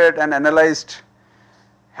presented and analyzed,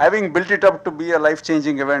 having built it up to be a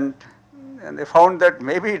life-changing event, and they found that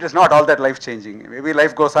maybe it is not all that life-changing. Maybe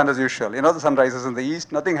life goes on as usual. The sun rises in the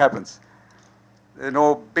east, nothing happens. There's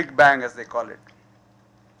no big bang, as they call it.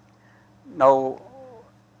 Now,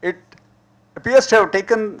 it appears to have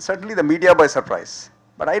taken certainly the media by surprise.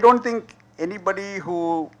 But I don't think anybody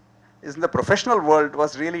who is in the professional world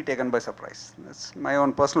was really taken by surprise. That's my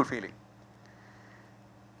own personal feeling.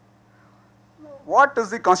 What is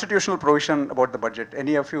the constitutional provision about the budget?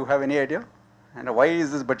 Any of you have any idea? And why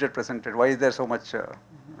is this budget presented? Why is there so much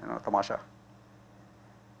tamasha?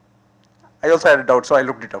 I also had a doubt, so I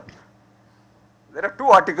looked it up. There are 2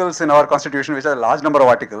 articles in our constitution, which are a large number of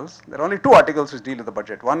articles. There are only 2 articles which deal with the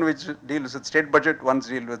budget. One which deals with state budget, one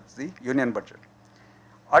deals with the union budget.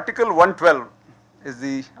 Article 112 is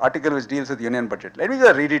the article which deals with the union budget. Let me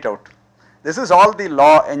just read it out. This is all the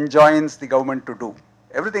law enjoins the government to do.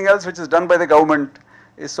 Everything else which is done by the government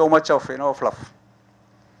is so much of fluff.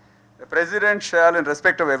 The President shall, in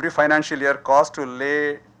respect of every financial year, cause to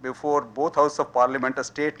lay before both Houses of Parliament a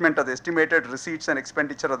statement of the estimated receipts and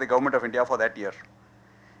expenditure of the Government of India for that year.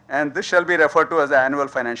 And this shall be referred to as the annual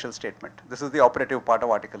financial statement. This is the operative part of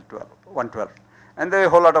Article 112. And there are a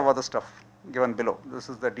whole lot of other stuff given below. This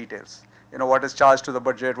is the details. You know, what is charged to the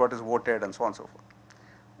budget, what is voted, and so on and so forth.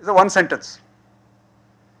 It's a one sentence.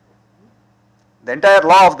 The entire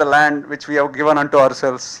law of the land, which we have given unto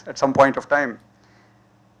ourselves at some point of time,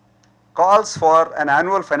 calls for an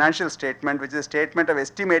annual financial statement, which is a statement of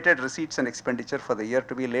estimated receipts and expenditure for the year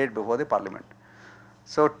to be laid before the parliament.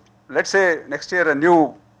 So let's say next year a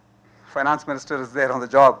new finance minister is there on the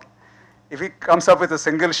job. If he comes up with a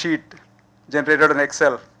single sheet generated in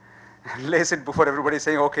Excel and lays it before everybody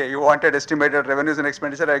saying, okay, you wanted estimated revenues and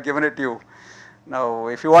expenditure, I have given it to you. Now,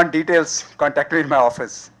 if you want details, contact me in my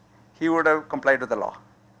office. He would have complied with the law.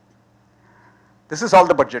 This is all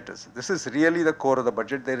the budget is. This is really the core of the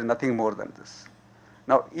budget. There is nothing more than this.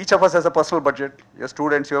 Now, each of us has a personal budget. Your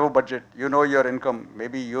students, you have a budget. You know your income.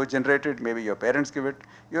 Maybe you generate it. Maybe your parents give it.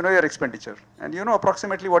 You know your expenditure. And you know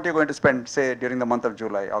approximately what you're going to spend, say, during the month of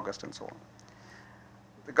July, August, and so on.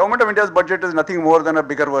 The Government of India's budget is nothing more than a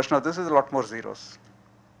bigger version of this. Is a lot more zeros.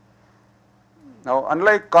 Now,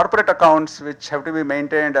 unlike corporate accounts, which have to be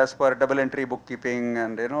maintained as per double entry bookkeeping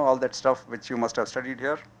and all that stuff which you must have studied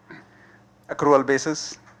here, accrual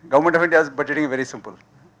basis, Government of India's budgeting is very simple.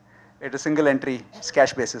 It is single entry, it's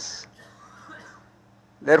cash basis.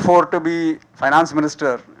 Therefore, to be finance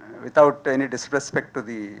minister, without any disrespect to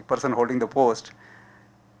the person holding the post,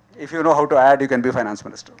 if you know how to add, you can be finance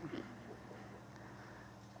minister.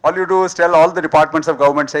 All you do is tell all the departments of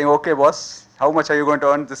government saying, okay boss, how much are you going to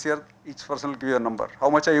earn this year? Each person will give you a number. How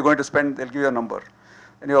much are you going to spend? They'll give you a number.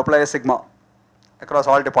 Then you apply a sigma across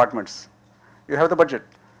all departments. You have the budget.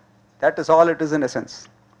 That is all it is in essence.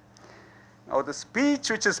 Now the speech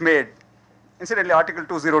which is made, incidentally Article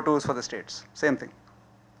 202 is for the states, same thing.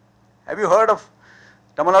 Have you heard of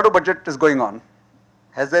Tamil Nadu budget is going on?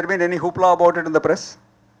 Has there been any hoopla about it in the press?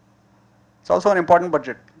 It's also an important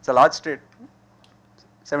budget. It's a large state,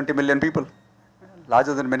 70 million people,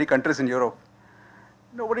 larger than many countries in Europe.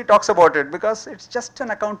 Nobody talks about it because it's just an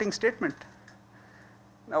accounting statement.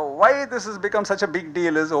 Now, why this has become such a big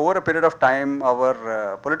deal is over a period of time,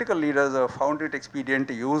 our political leaders have found it expedient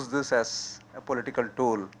to use this as a political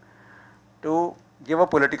tool to give a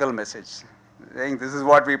political message, saying this is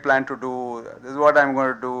what we plan to do, this is what I'm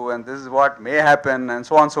going to do, and this is what may happen, and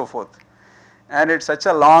so on and so forth. And it's such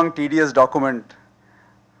a long, tedious document.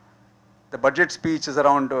 The budget speech is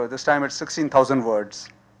around, this time it's 16,000 words.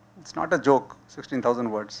 It's not a joke, 16,000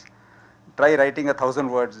 words. Try writing 1,000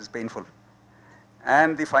 words is painful.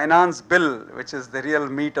 And the finance bill, which is the real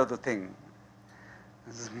meat of the thing,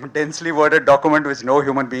 is a densely worded document which no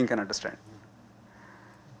human being can understand.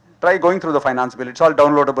 Try going through the finance bill. It's all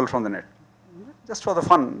downloadable from the net. Just for the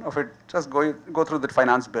fun of it, just go through the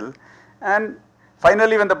finance bill. And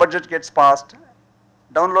finally, when the budget gets passed,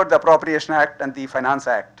 download the Appropriation Act and the Finance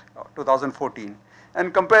Act, 2014,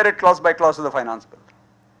 and compare it clause by clause to the finance bill.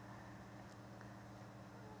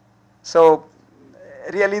 So,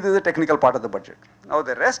 really this is the technical part of the budget. Now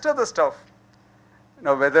the rest of the stuff,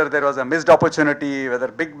 whether there was a missed opportunity, whether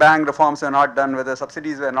big bang reforms were not done, whether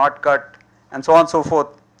subsidies were not cut, and so on and so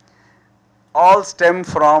forth, all stem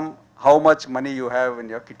from how much money you have in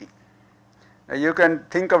your kitty. Now you can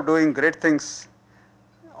think of doing great things.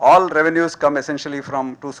 All revenues come essentially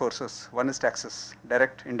from two sources. One is taxes,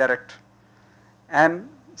 direct, indirect, and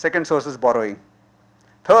second source is borrowing.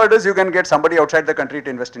 Third is you can get somebody outside the country to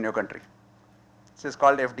invest in your country. This is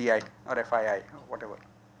called FDI or FII, or whatever.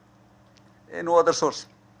 No other source.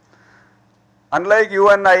 Unlike you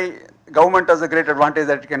and I, government has a great advantage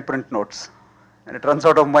that it can print notes. When it runs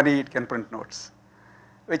out of money, it can print notes,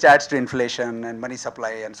 which adds to inflation and money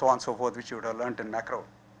supply and so on and so forth, which you would have learnt in macro.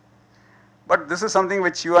 But this is something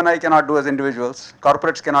which you and I cannot do as individuals.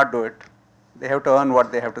 Corporates cannot do it. They have to earn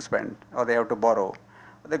what they have to spend, or they have to borrow.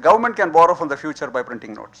 The government can borrow from the future by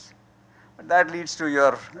printing notes. But that leads to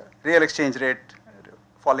your real exchange rate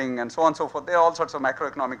falling and so on and so forth. There are all sorts of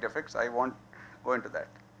macroeconomic effects. I won't go into that.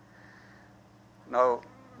 Now,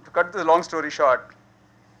 to cut this long story short,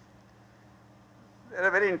 there is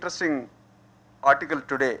a very interesting article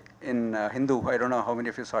today in Hindu, I don't know how many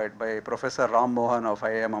of you saw it, by Professor Ram Mohan of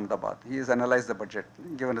IIM Ahmedabad. He has analyzed the budget,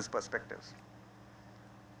 given his perspectives.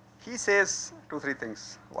 He says 2-3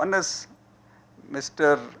 things. One is just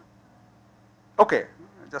a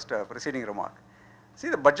preceding remark. See,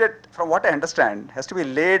 the budget, from what I understand, has to be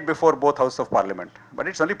laid before both houses of parliament, but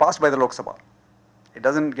it's only passed by the Lok Sabha. It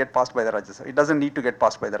doesn't get passed by the Rajya Sabha. It doesn't need to get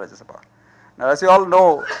passed by the Rajya Sabha. Now, as you all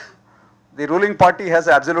know, the ruling party has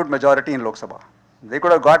absolute majority in Lok Sabha. They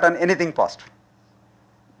could have gotten anything passed.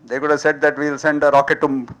 They could have said that we'll send a rocket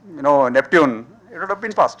to Neptune. It would have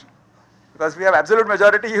been passed Because if you have absolute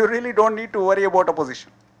majority, you really don't need to worry about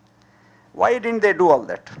opposition. Why didn't they do all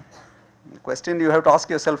that? The question you have to ask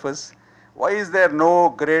yourself is, why is there no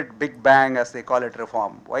great big bang, as they call it,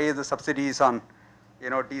 reform? Why is the subsidies on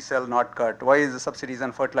diesel not cut? Why is the subsidies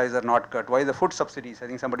on fertilizer not cut? Why is the food subsidies, I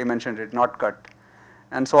think somebody mentioned it, not cut?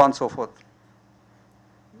 And so on and so forth.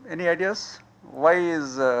 Any ideas? Why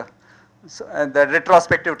is the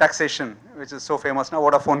retrospective taxation, which is so famous now,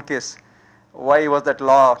 Vodafone case, why was that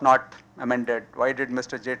law not amended? Why did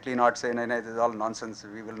Mr. Jaitley not say, no, this is all nonsense,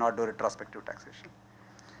 we will not do retrospective taxation?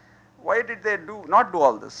 Why did they not do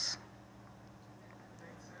all this?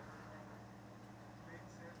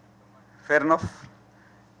 Fair enough.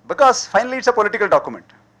 Because finally it's a political document.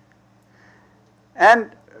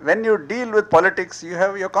 And when you deal with politics, you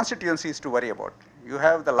have your constituencies to worry about. You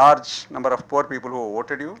have the large number of poor people who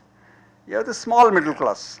voted you. You have the small middle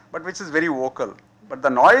class, but which is very vocal. But the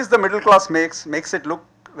noise the middle class makes it look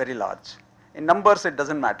very large. In numbers, it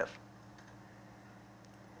doesn't matter.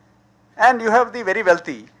 And you have the very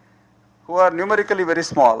wealthy, who are numerically very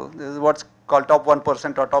small. This is what's called top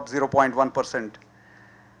 1% or top 0.1%.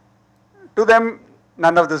 To them,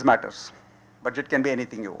 none of this matters. Budget can be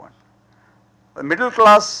anything you want. The middle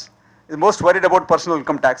class is most worried about personal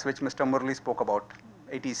income tax, which Mr. Murali spoke about,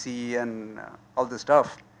 ATC and all this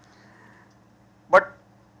stuff. But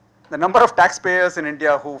the number of taxpayers in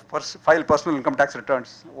India who file personal income tax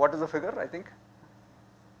returns, what is the figure, I think?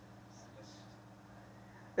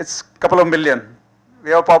 It's a couple of million.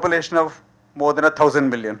 We have a population of more than 1,000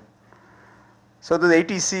 million. So the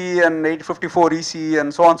ATC and 854 EC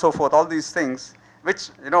and so on and so forth, all these things, which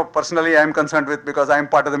personally I am concerned with because I am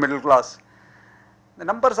part of the middle class. The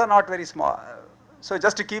numbers are not very small. So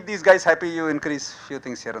just to keep these guys happy, you increase few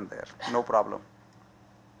things here and there, no problem.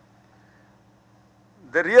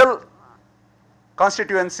 The real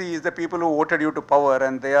constituency is the people who voted you to power,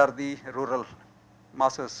 and they are the rural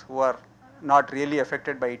masses who are not really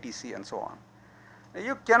affected by ATC and so on.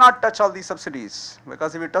 You cannot touch all these subsidies,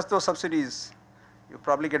 because if you touch those subsidies, you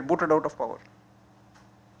probably get booted out of power.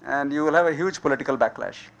 And you will have a huge political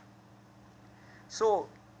backlash. So,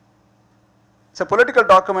 it's a political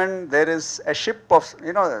document. There is a ship of,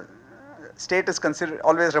 state is considered,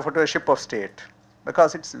 always referred to as ship of state,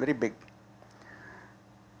 because it's very big.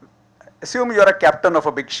 Assume you are a captain of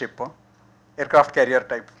a big ship, aircraft carrier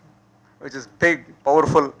type, which is big,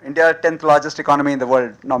 powerful. India, 10th largest economy in the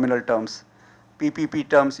world, nominal terms. PPP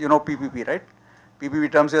terms, you know PPP, right?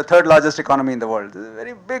 PPP terms, you're the 3rd largest economy in the world. This is a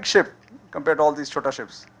very big ship compared to all these chota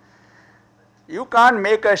ships. You can't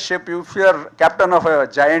make a ship, if you're captain of a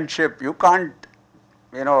giant ship, you can't,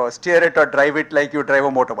 steer it or drive it like you drive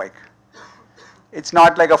a motorbike. It's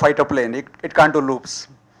not like a fighter plane. It can't do loops.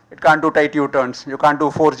 It can't do tight U-turns. You can't do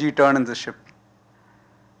 4G turn in this ship.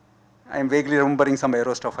 I'm vaguely remembering some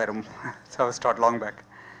aero stuff so I was taught long back.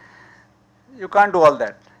 You can't do all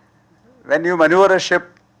that. When you maneuver a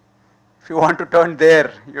ship, if you want to turn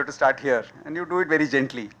there, you have to start here, and you do it very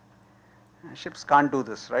gently. Ships can't do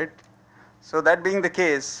this, right? So that being the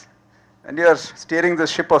case, when you are steering the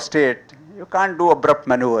ship of state, you can't do abrupt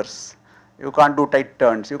maneuvers. You can't do tight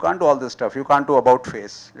turns. You can't do all this stuff. You can't do about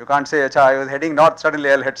face. You can't say, I was heading north, suddenly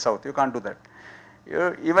I'll head south. You can't do that.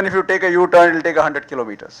 Even if you take a U-turn, it will take 100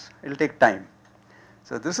 kilometers. It will take time.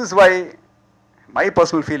 So this is why my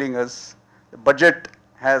personal feeling is the budget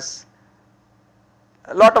has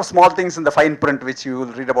a lot of small things in the fine print which you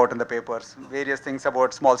will read about in the papers, various things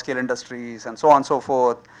about small scale industries and so on and so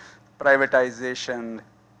forth, privatization,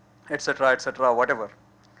 etc., whatever.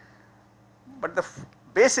 But the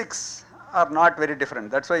basics are not very different.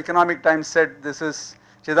 That's why Economic Times said this is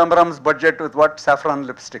Chidambaram's budget with what? Saffron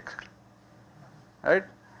lipstick, right?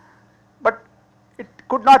 But it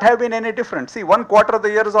could not have been any different. See, 1/4 of the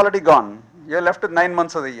year is already gone. You're left with 9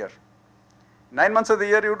 months of the year. 9 months of the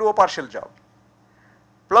year you do a partial job.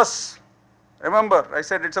 Plus, remember, I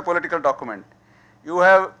said it's a political document. You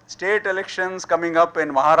have state elections coming up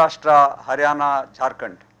in Maharashtra, Haryana,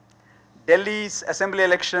 Jharkhand. Delhi's assembly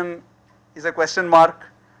election is a question mark,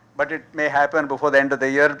 but it may happen before the end of the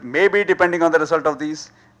year, maybe depending on the result of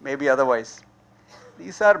these, maybe otherwise.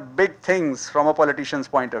 These are big things from a politician's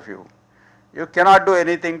point of view. You cannot do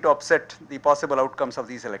anything to upset the possible outcomes of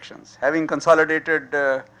these elections. Having consolidated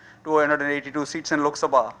 282 seats in Lok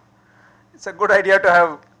Sabha, it's a good idea to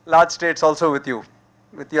have large states also with you,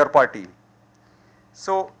 with your party.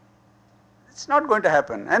 So, it's not going to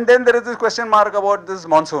happen. And then there is this question mark about this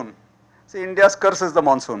monsoon. See, India's curse is the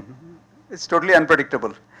monsoon. It's totally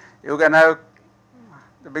unpredictable. You can have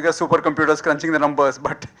the biggest supercomputers crunching the numbers,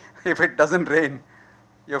 but if it doesn't rain,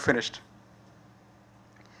 you're finished.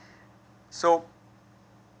 So,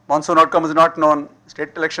 monsoon outcome is not known.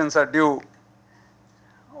 State elections are due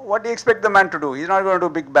what do you expect the man to do? He's not going to do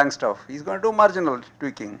big bang stuff. He's going to do marginal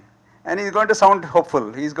tweaking. And he's going to sound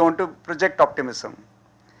hopeful. He's going to project optimism.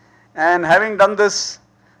 And having done this,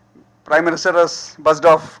 Prime Minister has buzzed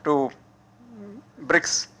off to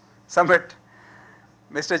BRICS summit.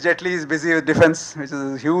 Mr. Jaitley is busy with defense, which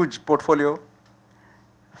is a huge portfolio.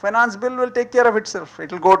 Finance bill will take care of itself.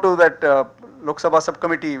 It will go to that Lok Sabha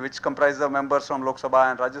subcommittee, which comprises of members from Lok Sabha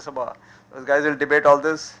and Rajya Sabha. Those guys will debate all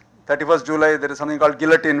this. 31st July, there is something called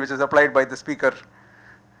guillotine, which is applied by the speaker,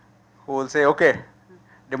 who will say, okay,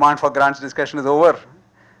 demand for grants discussion is over.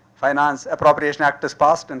 Finance Appropriation Act is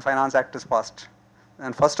passed and Finance Act is passed.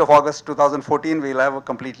 And 1st of August 2014, we will have a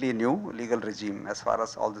completely new legal regime as far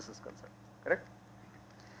as all this is concerned. Correct?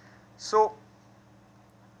 So,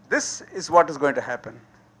 this is what is going to happen.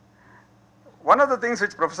 One of the things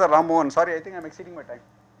which Professor Ram Mohan, sorry, I think I'm exceeding my time.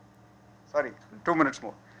 Sorry, 2 minutes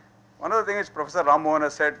more. One of the things which Professor Ram Mohan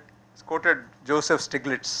has said, is quoted Joseph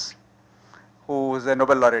Stiglitz, who is a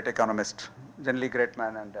Nobel laureate economist, generally great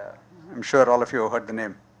man, and I'm sure all of you have heard the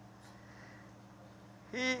name.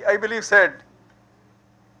 He, I believe, said,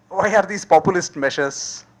 why are these populist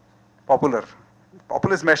measures popular?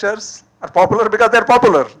 Populist measures are popular because they're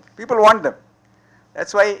popular. People want them.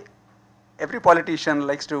 That's why every politician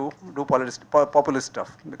likes to do populist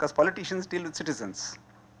stuff, because politicians deal with citizens.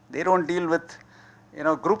 They don't deal with,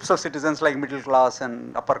 groups of citizens like middle class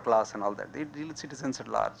and upper class and all that. They deal with citizens at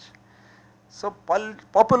large. So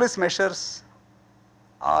populist measures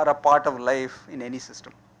are a part of life in any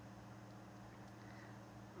system.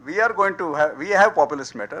 We have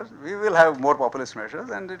populist measures. We will have more populist measures,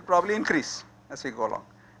 and it will probably increase as we go along.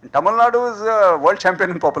 And Tamil Nadu is a world champion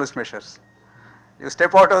in populist measures. You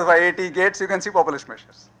step out of IIT gates, you can see populist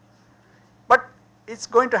measures. But it's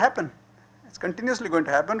going to happen. It's continuously going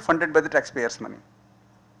to happen, funded by the taxpayers' money.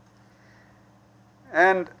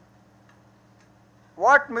 And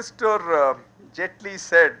what Mr. Jaitley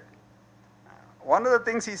said, one of the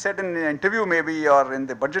things he said in an interview maybe or in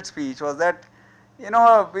the budget speech was that,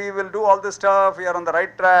 we will do all this stuff, we are on the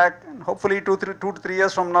right track, and hopefully 2 to 3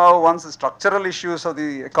 years from now, once the structural issues of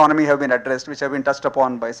the economy have been addressed, which have been touched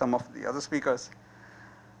upon by some of the other speakers,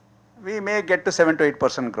 we may get to 7 to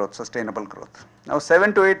 8% growth, sustainable growth. Now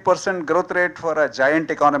 7 to 8% growth rate for a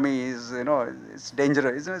giant economy is, it's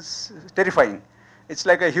dangerous, it's terrifying. It's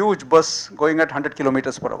like a huge bus going at 100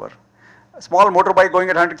 kilometers per hour. A small motorbike going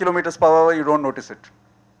at 100 kilometers per hour, you don't notice it.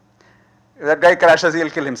 If that guy crashes,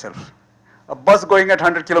 he'll kill himself. A bus going at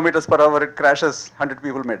 100 kilometers per hour, it crashes, 100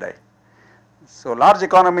 people may die. So large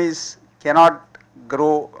economies cannot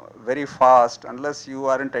grow very fast unless you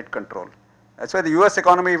are in tight control. That's why the US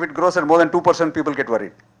economy, if it grows at more than 2%, people get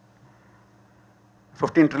worried.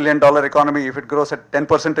 $15 trillion economy, if it grows at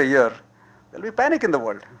 10% a year, there'll be panic in the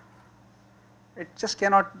world. It just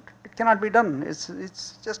cannot be done.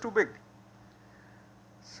 It's just too big.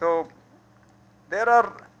 So there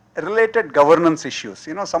are related governance issues.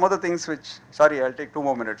 Some of the things which, sorry, I'll take 2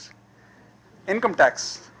 more minutes. Income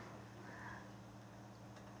tax.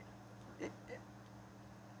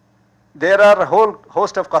 There are a whole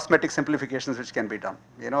host of cosmetic simplifications which can be done.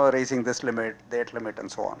 Raising this limit, that limit, and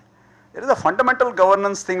so on. There is a fundamental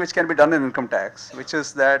governance thing which can be done in income tax, which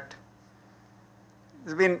is that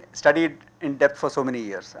it's been studied in depth for so many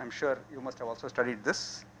years. I'm sure you must have also studied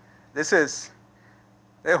this. This is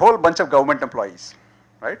a whole bunch of government employees,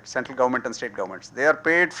 right? Central government and state governments. They are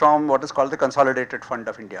paid from what is called the Consolidated Fund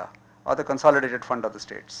of India or the Consolidated Fund of the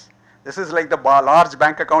States. This is like the large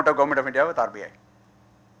bank account of Government of India with RBI.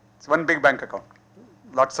 It's one big bank account,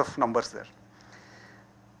 lots of numbers there.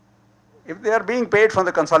 If they are being paid from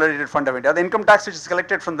the Consolidated Fund of India, the income tax which is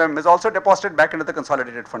collected from them is also deposited back into the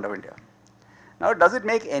Consolidated Fund of India. Now, does it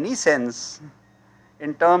make any sense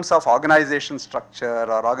in terms of organization structure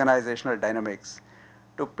or organizational dynamics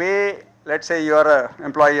to pay, let's say you are an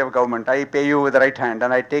employee of government, I pay you with the right hand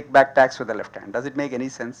and I take back tax with the left hand. Does it make any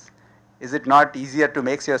sense? Is it not easier to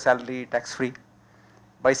make your salary tax-free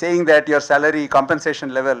by saying that your salary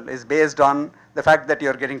compensation level is based on the fact that you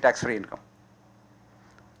are getting tax-free income?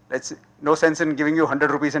 No sense in giving you 100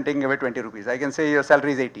 rupees and taking away 20 rupees. I can say your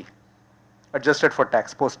salary is 80, adjusted for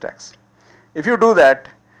tax, post-tax. If you do that,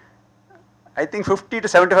 I think 50 to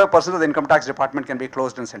 75% of the income tax department can be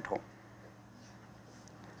closed and sent home.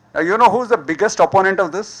 Now, you know who's the biggest opponent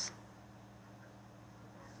of this?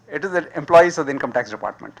 It is the employees of the income tax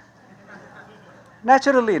department.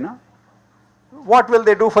 Naturally, no? What will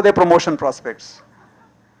they do for their promotion prospects?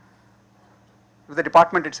 If the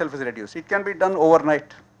department itself is reduced, it can be done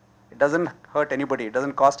overnight. It doesn't hurt anybody, it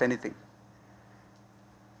doesn't cost anything.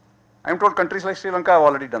 I'm told countries like Sri Lanka have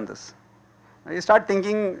already done this. Now you start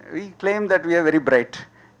thinking, we claim that we are very bright.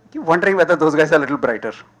 keep wondering whether those guys are a little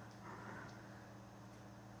brighter.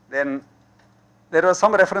 Then there was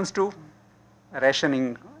some reference to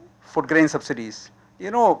rationing, food grain subsidies.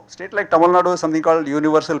 You know, state like Tamil Nadu has something called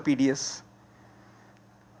universal PDS,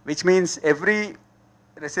 which means every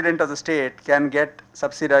resident of the state can get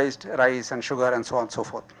subsidized rice and sugar and so on and so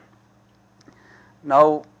forth.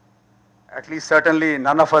 Now, at least certainly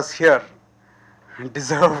none of us here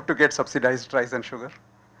deserve to get subsidized rice and sugar.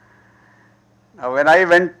 Now, when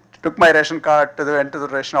I took my ration card went to the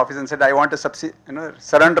ration office and said, I want to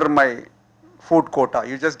surrender my food quota.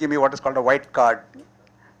 You just give me what is called a white card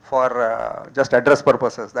for just address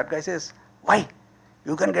purposes. That guy says, why?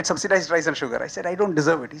 You can get subsidized rice and sugar. I said, I don't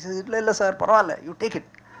deserve it. He says, "Illa sir, parvala, you take it."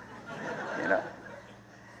 You know.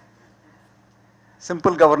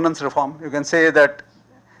 Simple governance reform. You can say that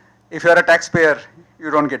if you are a taxpayer, you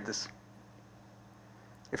don't get this.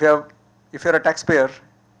 If you're a taxpayer,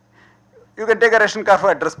 you can take a ration card for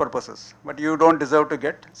address purposes, but you don't deserve to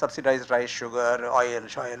get subsidized rice, sugar, oil,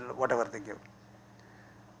 whatever they give.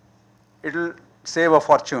 It will save a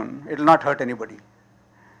fortune. It will not hurt anybody.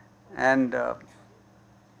 And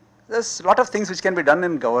there's a lot of things which can be done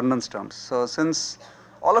in governance terms. So since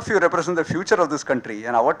all of you represent the future of this country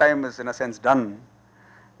and our time is in a sense done,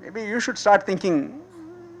 maybe you should start thinking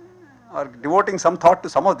or devoting some thought to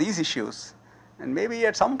some of these issues. And maybe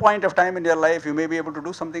at some point of time in your life, you may be able to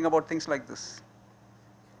do something about things like this.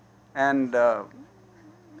 And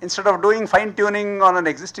instead of doing fine tuning on an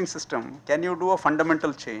existing system, can you do a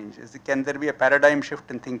fundamental change? Can there be a paradigm shift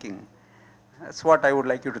in thinking? That's what I would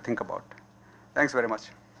like you to think about. Thanks very much.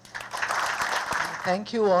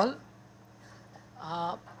 Thank you all.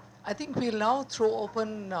 I think we'll now throw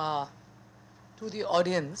open to the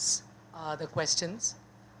audience the questions.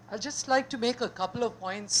 I'd just like to make a couple of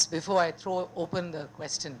points before I throw open the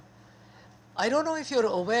question. I don't know if you're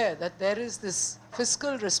aware that there is this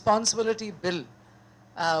fiscal responsibility bill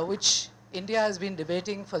which India has been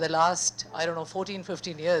debating for the last, 14,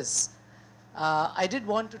 15 years. I did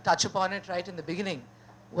want to touch upon it right in the beginning,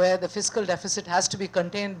 where the fiscal deficit has to be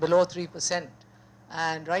contained below 3%.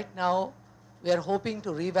 And right now, we are hoping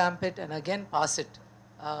to revamp it and again pass it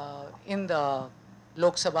in the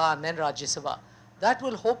Lok Sabha and then Rajya Sabha. That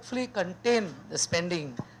will hopefully contain the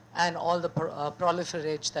spending and all the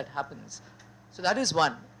proliferage that happens. So that is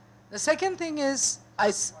one. The second thing is,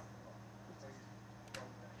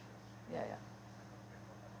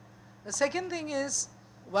 The second thing is,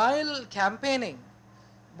 while campaigning,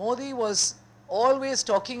 Modi was always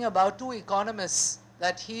talking about two economists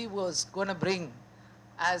that he was going to bring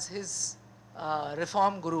as his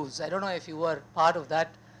reform gurus. I don't know if you were part of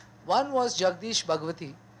that. One was Jagdish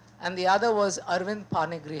Bhagwati and the other was Arvind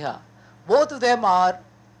Panigriha. Both of them are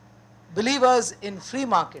believers in free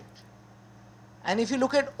market. And if you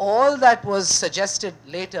look at all that was suggested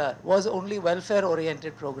later was only welfare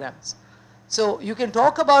oriented programs. So you can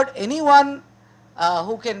talk about anyone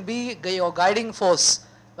who can be your guiding force,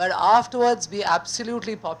 but afterwards be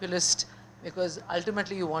absolutely populist, because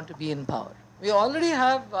ultimately you want to be in power. We already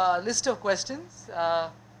have a list of questions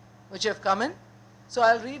which have come in. So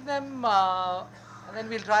I'll read them and then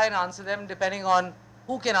we'll try and answer them depending on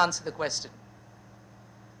who can answer the question.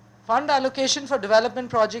 Fund allocation for development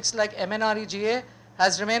projects like MNREGA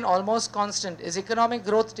has remained almost constant. Is economic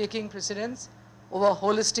growth taking precedence over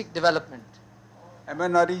holistic development?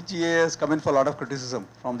 MNREGA has come in for a lot of criticism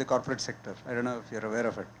from the corporate sector. I don't know if you're aware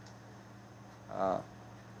of it.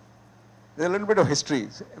 There's a little bit of history.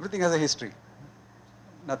 Everything has a history.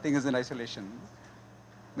 Nothing is in isolation.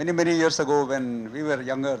 Many, many years ago when we were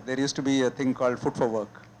younger, there used to be a thing called food for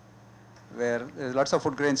work, where there's lots of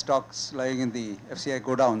food grain stocks lying in the FCI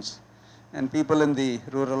godowns, and people in the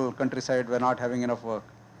rural countryside were not having enough work.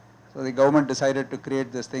 So the government decided to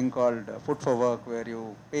create this thing called food for work, where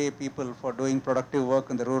you pay people for doing productive work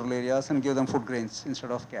in the rural areas and give them food grains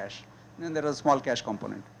instead of cash. And then there was a small cash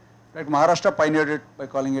component. In fact, Maharashtra pioneered it by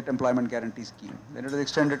calling it Employment Guarantee Scheme. Then it was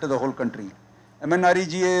extended to the whole country.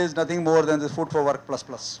 MNREGA is nothing more than this food for work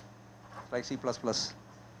plus, like C++. Now,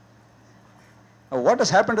 what has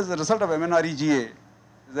happened as a result of MNREGA is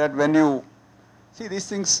that when you see these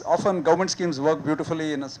things, often government schemes work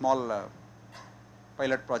beautifully in a small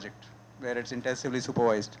pilot project where it's intensively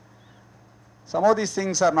supervised. Some of these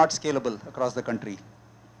things are not scalable across the country.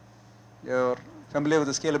 You're familiar with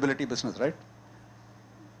the scalability business, right?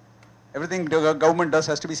 Everything the government does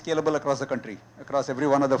has to be scalable across the country, across every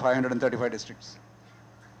one of the 535 districts.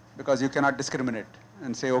 Because you cannot discriminate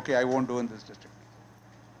and say, okay, I won't do in this district.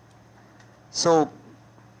 So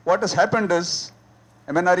what has happened is,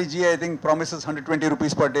 MNREGA I think promises 120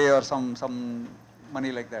 rupees per day or some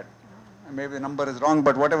money like that. Maybe the number is wrong,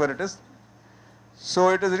 but whatever it is. So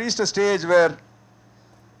it has reached a stage where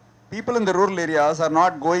people in the rural areas are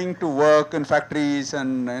not going to work in factories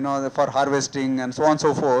and for harvesting and so on and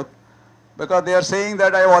so forth, because they are saying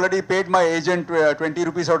that I have already paid my agent 20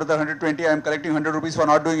 rupees out of the 120, I am collecting 100 rupees for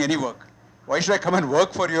not doing any work. Why should I come and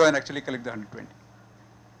work for you and actually collect the 120?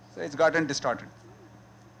 So it's gotten distorted.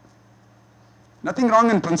 Nothing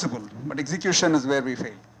wrong in principle, but execution is where we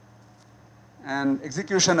fail. And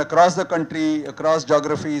execution across the country, across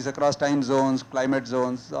geographies, across time zones, climate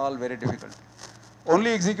zones, is all very difficult.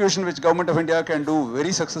 Only execution which Government of India can do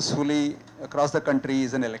very successfully across the country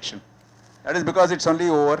is an election. That is because it's only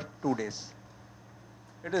over 2 days.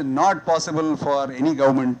 It is not possible for any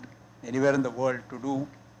government anywhere in the world to do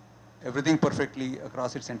everything perfectly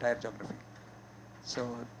across its entire geography.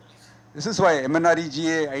 So this is why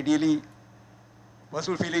MNREGA ideally,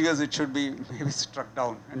 personal feeling is it should be maybe struck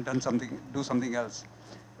down and do something else.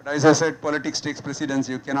 But as I said, politics takes precedence.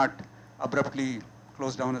 You cannot abruptly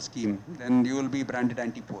close down a scheme. Then you will be branded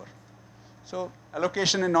anti-poor. So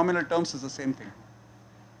allocation in nominal terms is the same thing.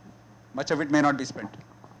 Much of it may not be spent.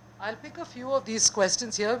 I'll pick a few of these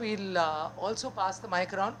questions here. We'll also pass the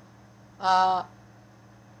mic around.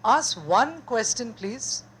 Ask one question,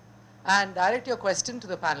 please, and direct your question to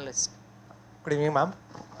the panelist. Good evening, ma'am.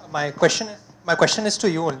 My question is to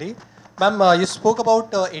you only. Ma'am, you spoke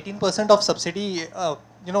about 18% of subsidy.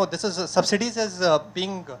 This is subsidies as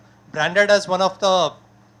being branded as one of the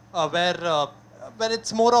where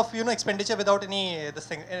it's more of expenditure without any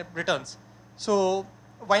returns. So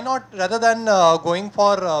why not, rather than going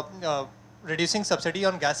for reducing subsidy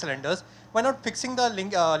on gas cylinders, why not fixing the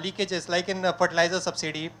leakages like in fertilizer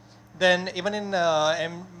subsidy, then even in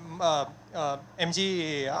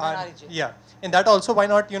MG, yeah, in that also, why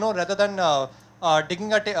not, rather than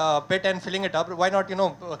digging a pit and filling it up, why not,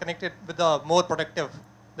 connect it with the more protective,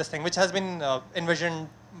 this thing, which has been envisioned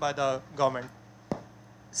by the government?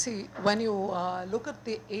 See, when you look at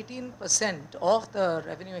the 18% of the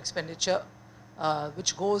revenue expenditure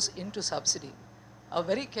which goes into subsidy, a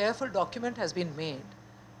very careful document has been made,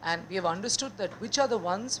 and we have understood that which are the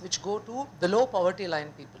ones which go to below poverty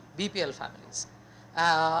line people, BPL families.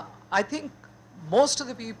 I think most of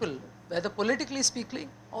the people, whether politically speaking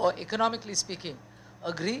or economically speaking,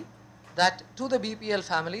 agree that to the BPL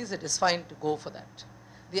families it is fine to go for that.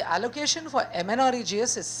 The allocation for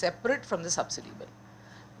MNREGS is separate from the subsidy bill.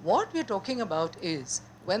 What we are talking about is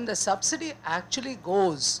when the subsidy actually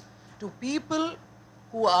goes to people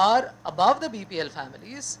who are above the BPL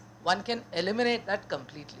families, one can eliminate that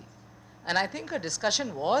completely. And I think a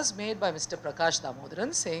discussion was made by Mr. Prakash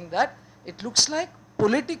Damodaran saying that it looks like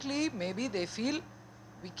politically maybe they feel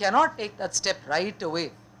we cannot take that step right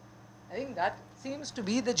away. I think that seems to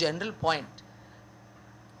be the general point.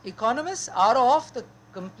 Economists are of the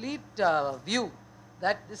complete view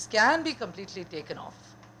that this can be completely taken off.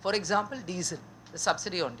 For example, diesel, the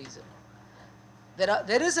subsidy on diesel.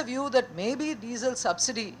 There is a view that maybe diesel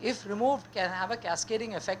subsidy, if removed, can have a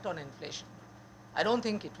cascading effect on inflation. I don't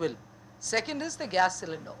think it will. Second is the gas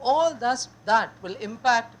cylinder. All that will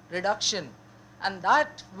impact reduction, and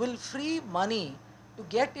that will free money to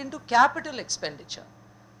get into capital expenditure.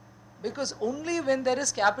 Because only when there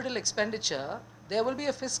is capital expenditure, there will be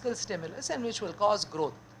a fiscal stimulus and which will cause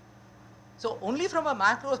growth. So only from a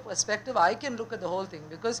macro perspective, I can look at the whole thing,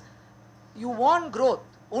 because you want growth.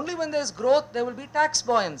 Only when there is growth, there will be tax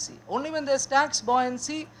buoyancy. Only when there is tax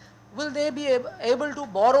buoyancy, will they be able to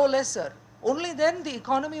borrow lesser. Only then the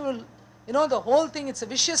economy will, the whole thing, it's a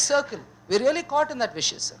vicious circle. We're really caught in that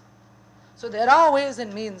vicious circle. So there are ways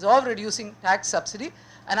and means of reducing tax subsidy,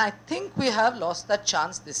 and I think we have lost that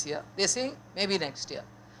chance this year. They're saying maybe next year.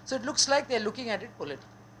 So it looks like they're looking at it politically.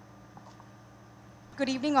 Good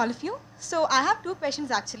evening, all of you. So I have two questions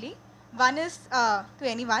actually. One is to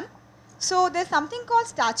anyone. So there's something called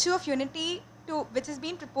Statue of Unity which is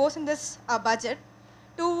being proposed in this budget,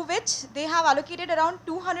 to which they have allocated around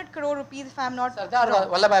 200 crore rupees, if I'm not Sardar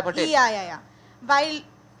Vallabhbhai Patel. Yeah. While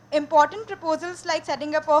important proposals like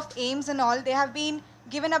setting up of aims and all, they have been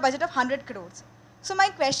given a budget of 100 crores. So my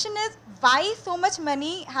question is, why so much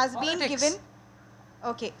money has been given?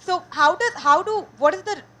 Okay, so what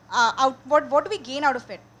do we gain out of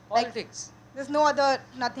it? Politics. Like, there's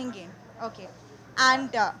nothing gain. Okay.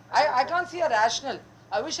 And I can't see a rational.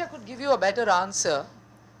 I wish I could give you a better answer.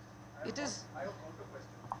 It is.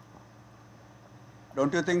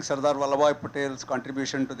 Don't you think Sardar Vallabhbhai Patel's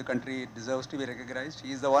contribution to the country deserves to be recognized?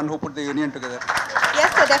 He is the one who put the union together.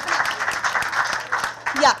 Yes, sir,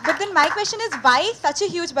 definitely. Yeah, but then my question is, why such a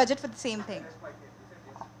huge budget for the same thing?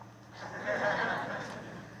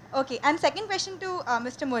 Okay, and second question to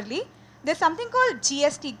Mr. Murali. There's something called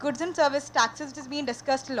GST, Goods and Service Taxes, which is being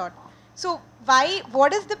discussed a lot. So why,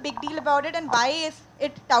 what is the big deal about it, and why is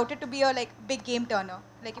it touted to be a like big game turner?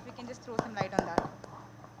 Like if you can just throw some light on that.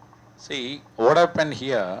 See, what happened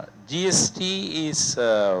here, GST is,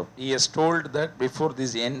 he has told that before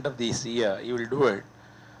this end of this year, he will do it.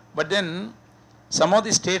 But then, some of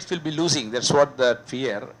the states will be losing, that's what the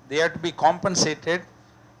fear. They have to be compensated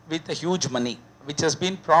with a huge money, which has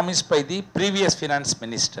been promised by the previous finance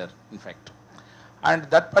minister, in fact. And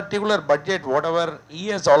that particular budget, whatever he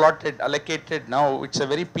has allocated now, it's a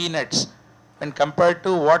very peanuts when compared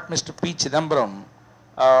to what Mr. P. Chidambaram,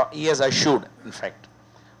 he has assured, in fact.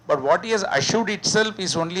 But what he has assured itself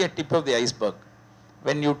is only a tip of the iceberg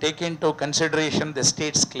when you take into consideration the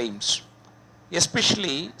state's claims,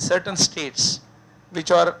 especially certain states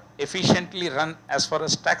which are efficiently run as far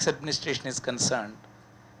as tax administration is concerned.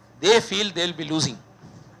 They feel they will be losing.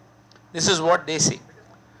 This is what they say.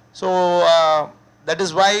 So that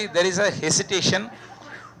is why there is a hesitation,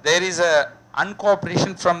 there is a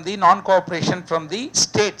uncooperation from the non-cooperation from the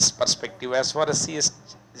state's perspective as far as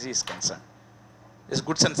CSG is concerned. Is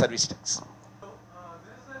goods and service tax. So,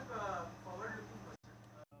 there is a forward-looking budget.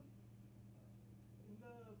 In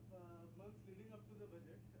the months leading up to the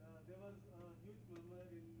budget, there was a huge murmur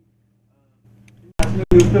in national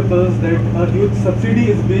newspapers that a huge subsidy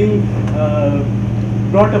is being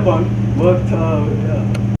brought upon worth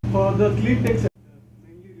for the clean tech sector,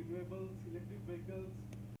 mainly renewables, electric vehicles,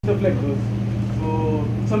 stuff like those. So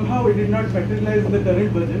somehow it did not materialize in the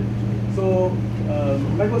current budget. So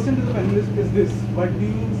my question to the panelists is this: what do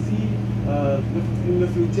you see in the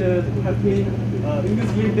future happening in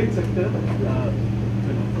this clean tech sector?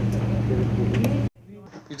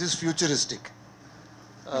 It is futuristic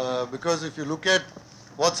because if you look at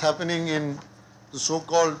what's happening in the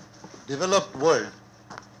so-called developed world,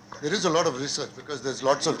 there is a lot of research because there's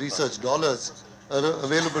lots of research dollars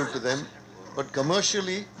available to them, but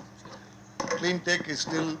commercially clean tech is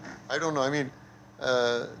still, I don't know, I mean,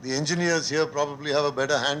 the engineers here probably have a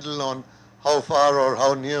better handle on how far or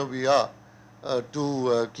how near we are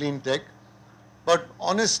to clean tech. But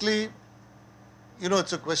honestly, you know,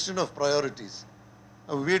 it's a question of priorities.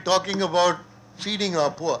 We're talking about feeding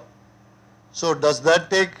our poor. So does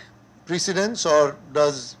that take precedence, or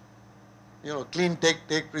does, you know, clean tech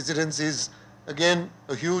take precedence? Is again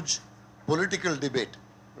a huge political debate,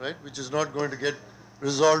 right, which is not going to get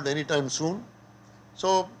resolved anytime soon.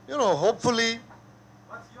 So, you know, hopefully.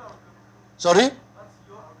 What's your outlook? Sorry? What's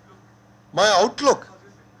your outlook? My outlook?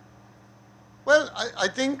 Well, I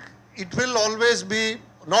think it will always be,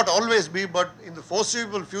 not always be, but in the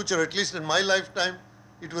foreseeable future, at least in my lifetime,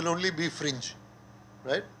 it will only be fringe,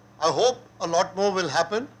 right? I hope a lot more will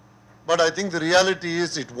happen, but I think the reality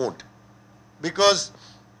is it won't. Because,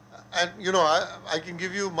 and you know, I can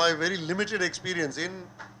give you my very limited experience. In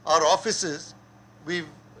our offices, we've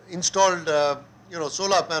installed, you know,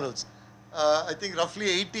 solar panels. I think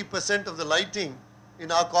roughly 80% of the lighting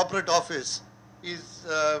in our corporate office is,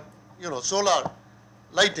 you know, solar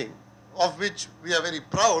lighting, of which we are very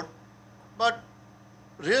proud. But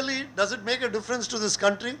really, does it make a difference to this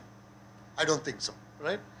country? I don't think so,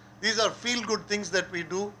 right? These are feel-good things that we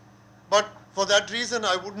do. But for that reason,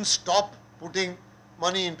 I wouldn't stop putting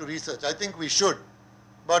money into research. I think we should.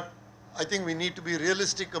 But I think we need to be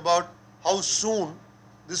realistic about how soon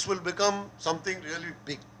this will become something really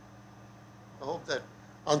big. I hope that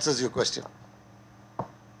answers your question.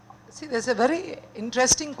 See, there's a very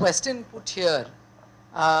interesting question put here,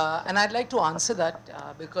 and I'd like to answer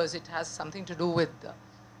that because it has something to do with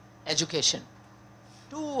education.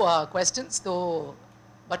 Two questions, though,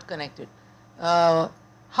 but connected.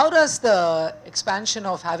 How does the expansion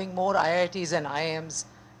of having more IITs and IIMs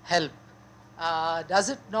help? Does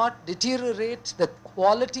it not deteriorate the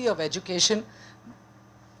quality of education?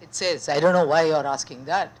 It says, I don't know why you're asking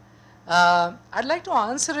that. I'd like to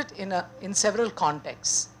answer it in several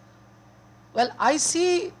contexts. Well, I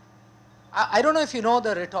see, I don't know if you know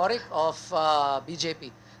the rhetoric of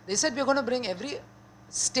BJP. They said we're going to bring every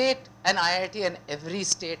state an IIT and every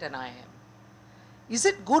state an IIM. Is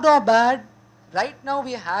it good or bad? Right now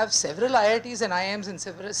we have several IITs and IIMs in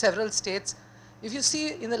several states. If you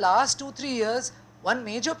see in the last 2-3 years, one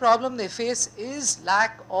major problem they face is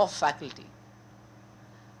lack of faculty.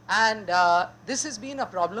 And this has been a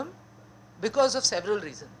problem because of several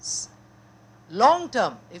reasons. Long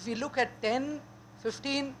term, if we look at 10,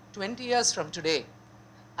 15, 20 years from today,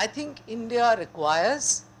 I think India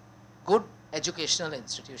requires good educational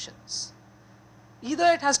institutions. Either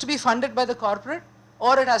it has to be funded by the corporate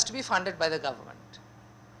or it has to be funded by the government.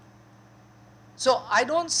 So I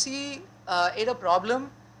don't see it a problem,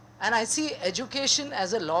 and I see education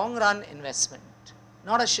as a long run investment,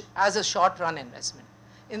 not as a short run investment.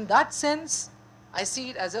 in that sense, I see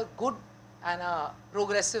it as a good and a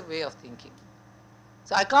progressive way of thinking.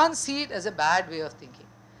 So I can't see it as a bad way of thinking.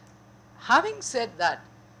 Having said that,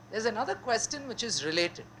 there's another question which is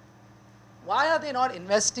related. Why are they not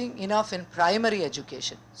investing enough in primary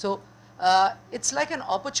education? So it's like an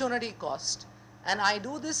opportunity cost. And I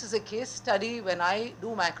do this as a case study when I do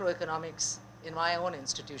macroeconomics in my own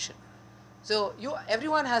institution. So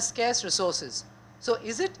everyone has scarce resources. So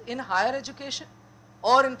is it in higher education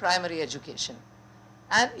or in primary education?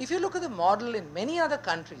 And if you look at the model in many other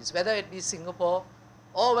countries, whether it be Singapore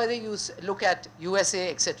or whether you look at USA,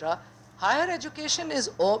 etc., higher education is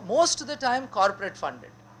most of the time corporate funded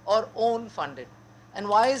or own funded. And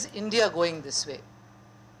why is India going this way?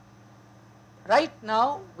 Right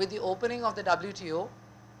now, with the opening of the WTO,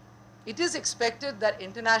 it is expected that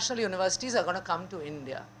international universities are going to come to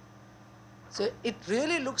India. So it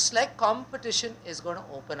really looks like competition is going to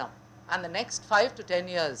open up. And the next 5 to 10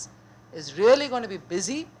 years is really going to be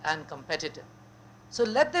busy and competitive. So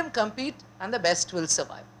let them compete and the best will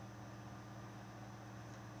survive.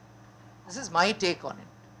 This is my take on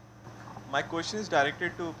it. My question is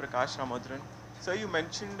directed to Prakash Damodaran. Sir, you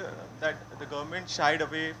mentioned that the government shied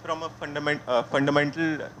away from a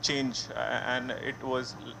fundamental change and it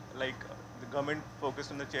was like the government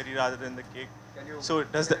focused on the cherry rather than the cake. So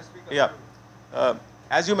does that, yeah.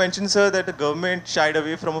 As you mentioned, sir, that the government shied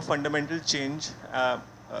away from a fundamental change.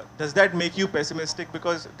 Does that make you pessimistic?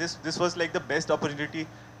 Because this was like the best opportunity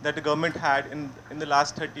that the government had in the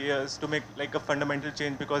last 30 years to make like a fundamental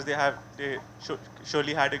change, because they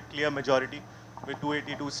surely had a clear majority with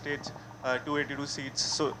 282 states, 282 seats.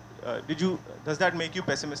 So does that make you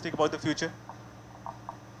pessimistic about the future?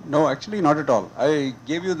 No, actually not at all. I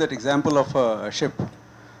gave you that example of a ship.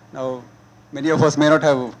 Now, many of us may not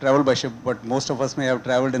have traveled by ship, but most of us may have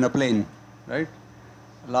traveled in a plane, right?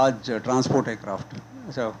 Large transport aircraft.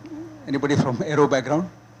 So, anybody from aero background?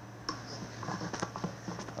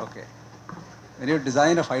 Okay. When you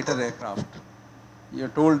design a fighter aircraft, you're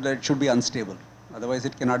told that it should be unstable. Otherwise,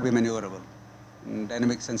 it cannot be maneuverable. In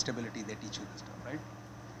dynamics and stability, they teach you this stuff, right?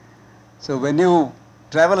 So, when you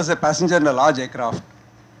travel as a passenger in a large aircraft,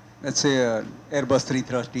 let's say Airbus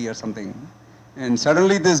 330 or something, and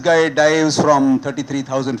suddenly this guy dives from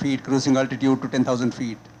 33,000 feet cruising altitude to 10,000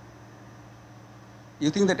 feet. You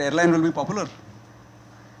think that airline will be popular?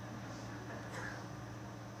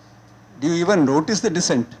 Do you even notice the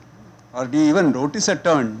descent? Or do you even notice a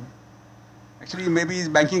turn? Actually, maybe he's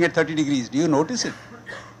banking at 30 degrees. Do you notice it?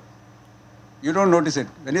 You don't notice it.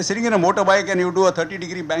 When you're sitting in a motorbike and you do a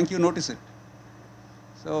 30-degree bank, you notice it.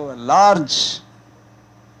 So a large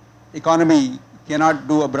economy cannot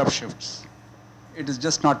do abrupt shifts. It is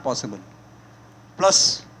just not possible.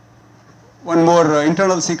 Plus, one more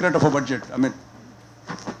internal secret of a budget. I mean,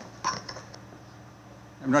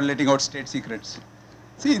 I'm not letting out state secrets.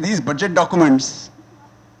 See, these budget documents,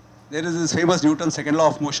 there is this famous Newton's second law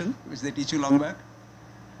of motion, which they teach you long back.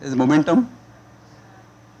 There's momentum.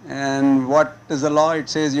 And what is the law? It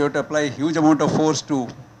says you have to apply a huge amount of force to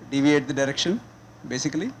deviate the direction,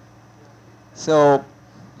 basically. So,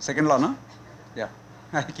 second law, no? Yeah,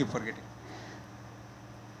 I keep forgetting.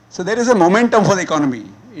 So there is a momentum for the economy.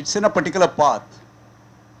 It's in a particular path.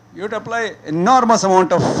 You have to apply enormous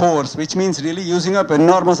amount of force, which means really using up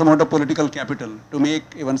enormous amount of political capital to make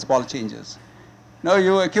even small changes. Now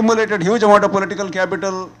you accumulated huge amount of political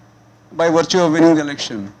capital by virtue of winning the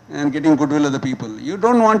election and getting goodwill of the people. You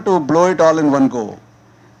don't want to blow it all in one go,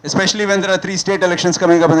 especially when there are 3 state elections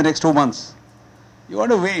coming up in the next 2 months. You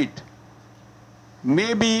want to wait.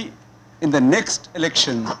 Maybe in the next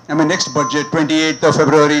election, next budget, 28th of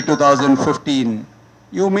February 2015,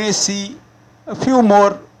 you may see a few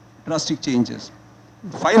more drastic changes.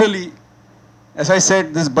 Finally, as I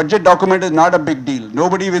said, this budget document is not a big deal.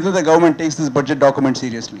 Nobody within the government takes this budget document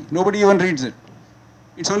seriously. Nobody even reads it.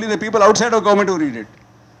 It's only the people outside of government who read it,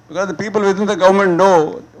 because the people within the government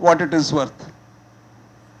know what it is worth.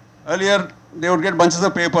 Earlier, they would get bunches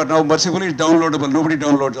of paper. Now, mercifully, it's downloadable. Nobody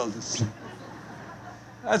downloads all this.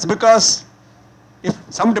 That's because if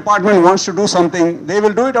some department wants to do something, they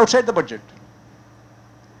will do it outside the budget.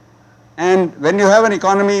 And when you have an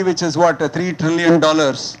economy which is what, $3 trillion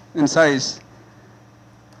in size,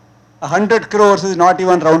 100 crores is not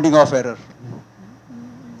even rounding off error.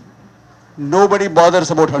 Nobody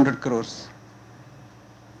bothers about 100 crores.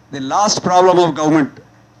 The last problem of government,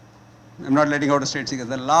 I'm not letting out a state secret,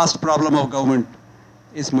 the last problem of government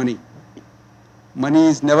is money. Money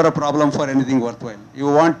is never a problem for anything worthwhile. You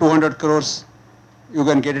want 200 crores, you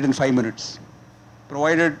can get it in 5 minutes,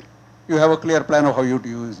 provided you have a clear plan of how you to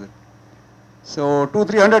use it. So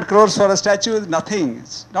 200-300 crores for a statue is nothing.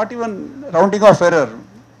 It's not even rounding off error.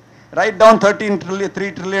 Write down 13 trillion,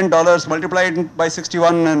 $3 trillion, multiply it by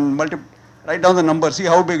 61 and write down the number, see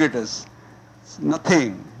how big it is. It's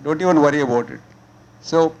nothing. Don't even worry about it.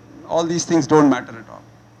 So all these things don't matter at all.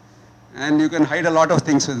 And you can hide a lot of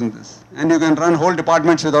things within this. And you can run whole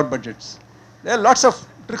departments without budgets. There are lots of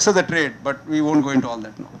tricks of the trade, but we won't go into all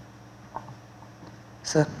that now.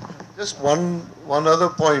 Sir. Just one other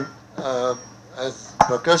point. As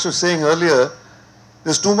Prakash was saying earlier,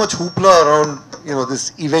 there's too much hoopla around,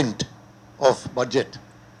 this event of budget.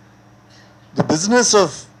 The business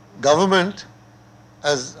of government,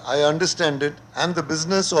 as I understand it, and the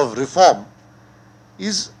business of reform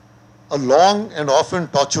is a long and often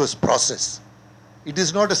tortuous process. It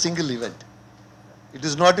is not a single event. It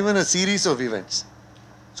is not even a series of events.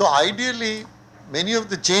 So ideally, many of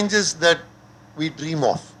the changes that we dream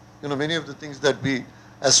of, many of the things that we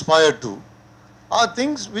aspire to, are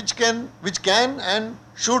things which can and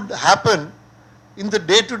should happen in the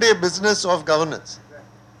day-to-day business of governance.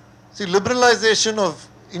 See, liberalization of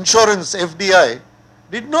insurance, FDI,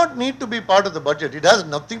 did not need to be part of the budget. It has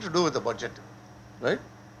nothing to do with the budget, right?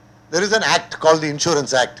 There is an act called the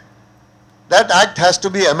Insurance Act. That act has to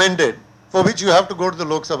be amended, for which you have to go to the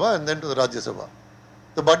Lok Sabha and then to the Rajya Sabha.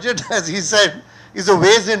 The budget, as he said, is a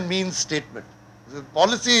ways and means statement. The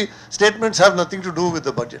policy statements have nothing to do with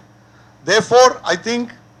the budget. Therefore, I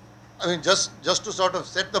think, just to sort of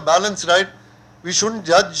set the balance right, we shouldn't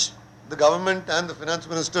judge the government and the finance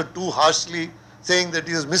minister too harshly, saying that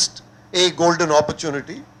he has missed a golden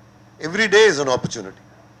opportunity. Every day is an opportunity,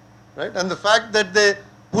 right? And the fact that they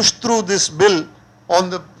pushed through this bill on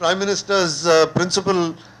the Prime Minister's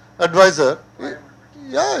principal advisor,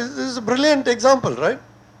 yeah, is a brilliant example, right?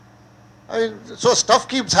 So stuff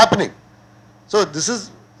keeps happening. So this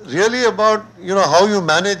is really about, how you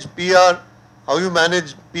manage PR, how you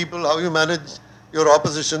manage people, how you manage your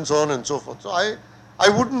opposition, so on and so forth. So I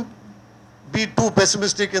wouldn't be too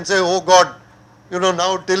pessimistic and say, oh God,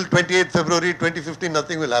 now till 28th February 2015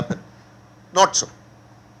 nothing will happen. Not so.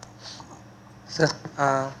 Sir,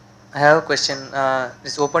 I have a question.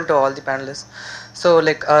 It's open to all the panelists. So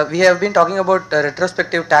we have been talking about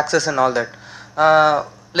retrospective taxes and all that.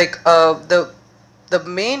 The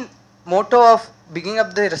main motto of bringing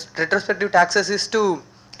up the retrospective taxes is to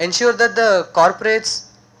ensure that the corporates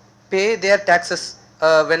pay their taxes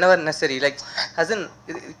whenever necessary. As in,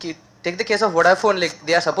 take the case of Vodafone,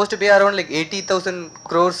 they are supposed to pay around 80,000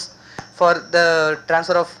 crores for the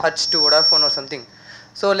transfer of Hutch to Vodafone or something.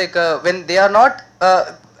 So when they are not,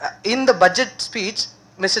 in the budget speech,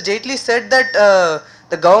 Mr. Jaitley said that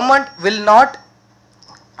the government will not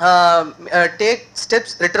take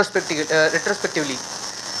steps retrospectively.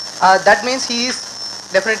 That means he is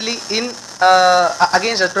definitely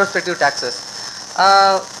against retrospective taxes.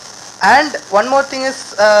 And one more thing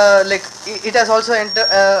is, it has also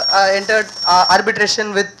entered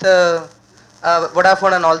arbitration with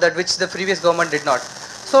Vodafone and all that, which the previous government did not.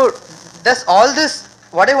 So does all this,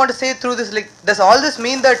 what I want to say through this, does all this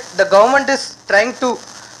mean that the government is trying to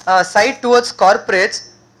side towards corporates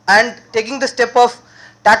and taking the step of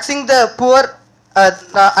taxing the poor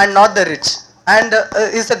and not the rich? And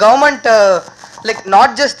is the government,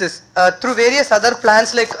 not just this, through various other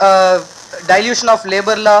plans dilution of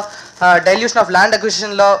labor law, dilution of land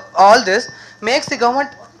acquisition law, all this makes the government,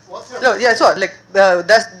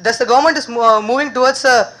 does the government is moving towards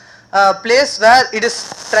a place where it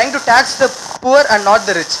is trying to tax the poor and not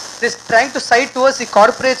the rich. It is trying to side towards the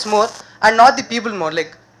corporates more and not the people more.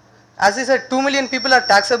 As I said, 2 million people are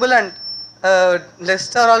taxable and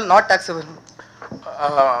rest are all not taxable.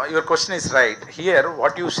 Your question is right. Here,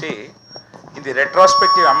 what you say, in the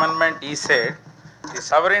retrospective amendment, he said, the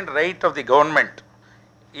sovereign right of the government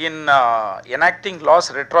in enacting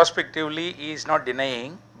laws retrospectively he is not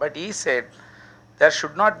denying, but he said there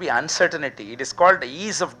should not be uncertainty. It is called the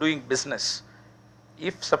ease of doing business.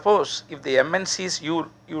 Suppose if the MNCs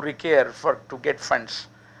you require to get funds,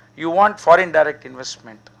 you want foreign direct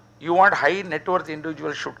investment, you want high net worth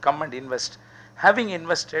individuals should come and invest. Having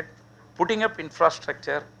invested, putting up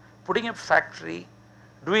infrastructure, putting up factory,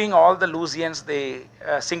 doing all the loose ends, the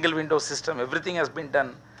single window system, everything has been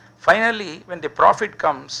done. Finally, when the profit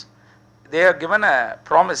comes, they are given a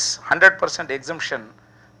promise, 100% exemption.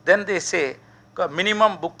 Then they say,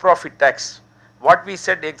 minimum book profit tax. What we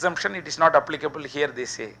said exemption, it is not applicable here, they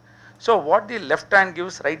say. So what the left hand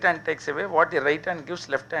gives, right hand takes away. What the right hand gives,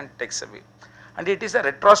 left hand takes away. And it is a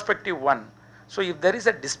retrospective one. So if there is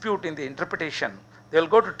a dispute in the interpretation, they will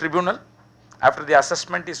go to tribunal. After the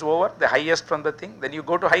assessment is over, the highest from the thing, then you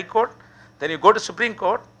go to High Court, then you go to Supreme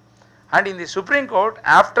Court, and in the Supreme Court,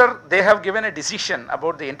 after they have given a decision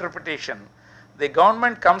about the interpretation, the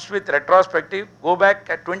government comes with retrospective, go back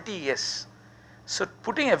at 20 years. So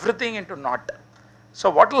putting everything into knot. So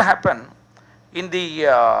what will happen in the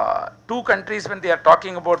two countries when they are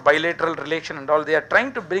talking about bilateral relation and all, they are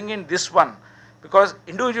trying to bring in this one because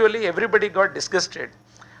individually everybody got disgusted.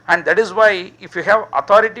 And that is why if you have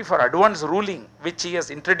authority for advance ruling, which he has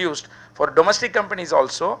introduced for domestic companies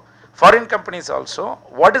also, foreign companies also,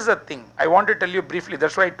 what is the thing? I want to tell you briefly,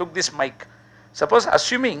 that's why I took this mic. Suppose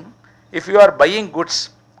assuming if you are buying goods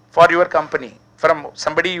for your company from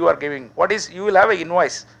somebody you are giving, what is, you will have an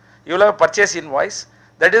invoice, you will have a purchase invoice,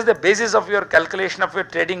 that is the basis of your calculation of your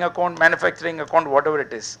trading account, manufacturing account, whatever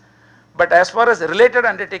it is. But as far as related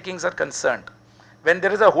undertakings are concerned, when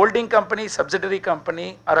there is a holding company, subsidiary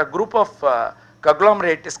company or a group of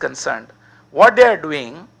conglomerate is concerned, what they are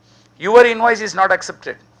doing, your invoice is not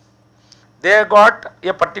accepted. They have got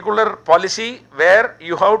a particular policy where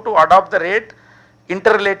you have to adopt the rate,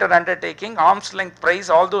 interrelated undertaking, arm's length price,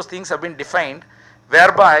 all those things have been defined,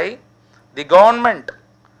 whereby the government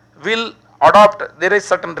will adopt, there is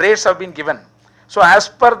certain rates have been given. So as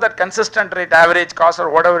per that consistent rate, average cost or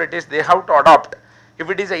whatever it is, they have to adopt. If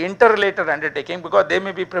it is an interrelated undertaking, because they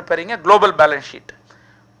may be preparing a global balance sheet.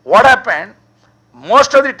 What happened?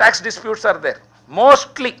 Most of the tax disputes are there.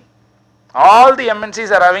 Mostly, all the MNCs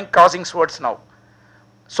are having causing swords now.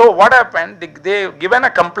 So what happened? They given a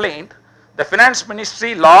complaint. The finance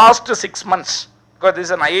ministry last 6 months, because this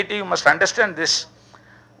is an IIT, you must understand this.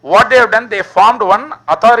 What they have done, they formed one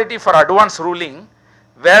authority for advance ruling,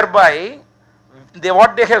 whereby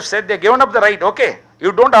what they have said, they given up the right. Okay,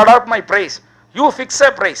 you don't adopt my price. You fix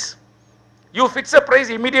a price. You fix a price,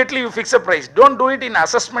 immediately you fix a price. Don't do it in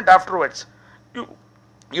assessment afterwards.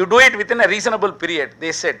 You do it within a reasonable period,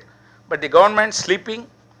 they said. But the government sleeping,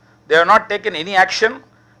 they have not taken any action.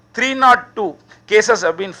 302 cases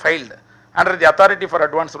have been filed under the authority for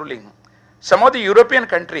advance ruling. Some of the European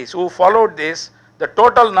countries who followed this, the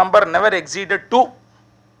total number never exceeded 2.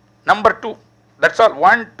 Number 2. That's all.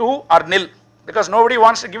 1, 2 or nil. Because nobody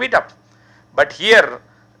wants to give it up. But here,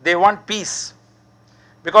 they want peace.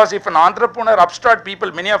 Because if an entrepreneur, upstart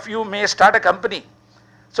people, many of you may start a company.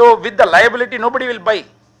 So with the liability, nobody will buy.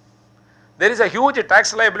 There is a huge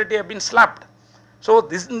tax liability have been slapped. So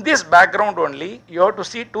in this background only, you have to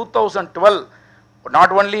see 2012,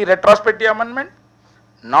 not only retrospective amendment,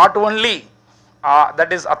 not only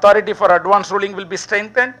that is authority for advance ruling will be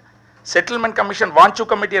strengthened, settlement commission, Vanchu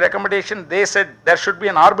committee recommendation, they said there should be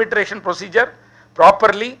an arbitration procedure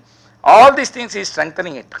properly. All these things is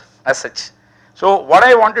strengthening it as such. So what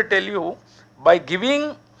I want to tell you, by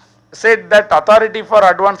giving, said that authority for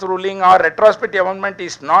advance ruling or retrospective amendment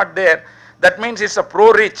is not there, that means it's a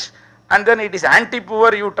pro-rich and then it is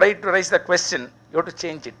anti-poor, you try to raise the question, you have to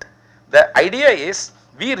change it. The idea is,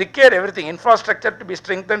 we require everything, infrastructure to be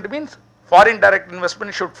strengthened means foreign direct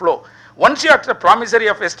investment should flow. Once you have the promissory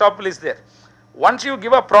of estoppel is there, once you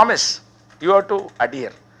give a promise, you have to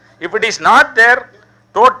adhere. If it is not there,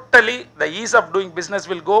 totally the ease of doing business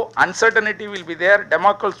will go, uncertainty will be there,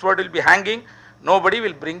 Damocles sword will be hanging, nobody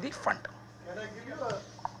will bring the fund.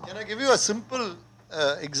 Can I give you a simple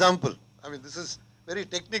example? I mean, this is very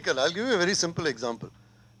technical. I'll give you a very simple example.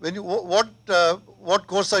 When you, what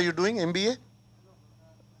course are you doing? MBA?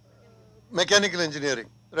 Mechanical engineering,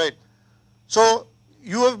 right. So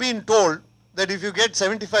you have been told that if you get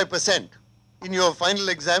 75% in your final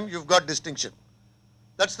exam, you've got distinction.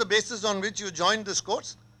 That's the basis on which you joined this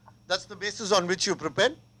course. That's the basis on which you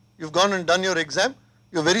prepared. You've gone and done your exam.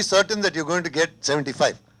 You're very certain that you're going to get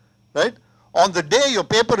 75, right? On the day your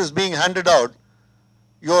paper is being handed out,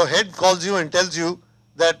 your head calls you and tells you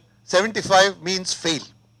that 75 means fail,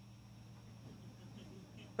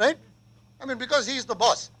 right? I mean, because he is the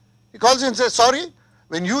boss. He calls you and says, sorry,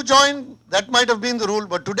 when you joined, that might have been the rule,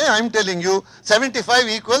 but today I'm telling you 75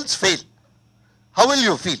 equals fail. How will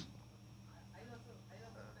you feel?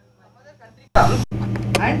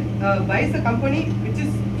 And buys a company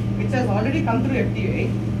which has already come through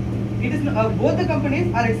FTA. It is both the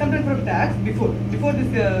companies are exempted from tax before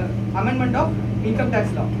this amendment of income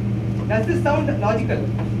tax law. Does this sound logical?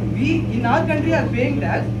 We in our country are paying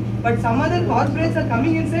tax, but some other corporates are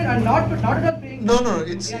coming inside and not at all paying. No,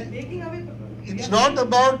 it's taking away. It's not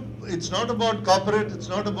about corporate. It's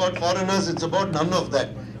not about foreigners. It's about none of that.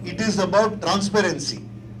 It is about transparency.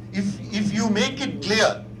 If you make it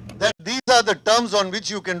clear that these are the terms on which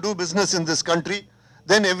you can do business in this country,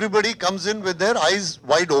 then everybody comes in with their eyes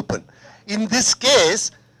wide open. In this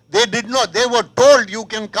case, they did not. They were told you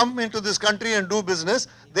can come into this country and do business.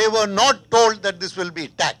 They were not told that this will be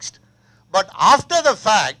taxed. But after the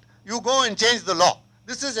fact, you go and change the law.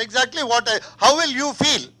 This is exactly what how will you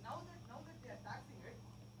feel? Now that they are taxing it,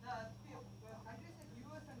 the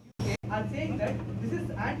are saying that this is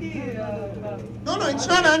anti. No, it's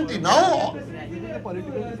not anti. Now,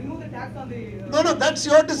 remove the tax on the. no, that's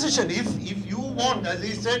your decision. If you want, as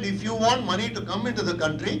he said, if you want money to come into the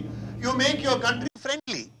country, you make your country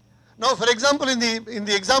friendly. Now, for example, in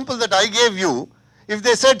the example that I gave you, if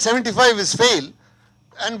they said 75 is fail,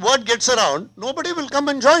 and word gets around, nobody will come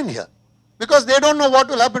and join here, because they don't know what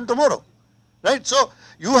will happen tomorrow, right? So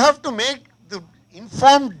you have to make the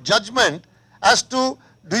informed judgment as to,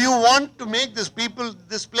 do you want to make this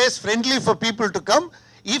place friendly for people to come?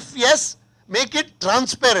 If yes, make it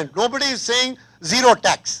transparent. Nobody is saying zero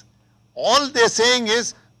tax. All they're saying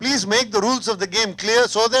is, please make the rules of the game clear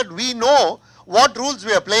so that we know what rules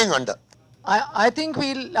we are playing under. I think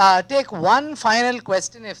we'll take one final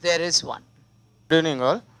question if there is one. Good evening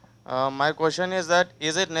all. My question is that,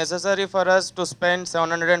 is it necessary for us to spend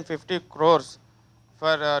 750 crores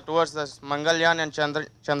for towards this Mangalyaan and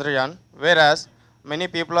Chandrayaan, whereas many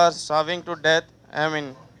people are starving to death? I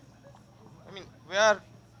mean, we are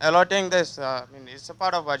allotting this, it's a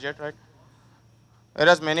part of budget, right?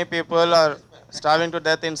 Whereas many people are starving to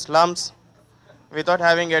death in slums without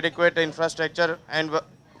having adequate infrastructure, and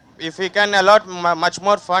if we can allot much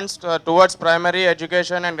more funds towards primary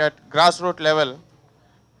education and at grassroots level,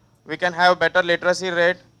 we can have better literacy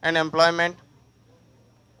rate and employment.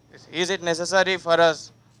 Is it necessary for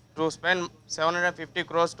us to spend 750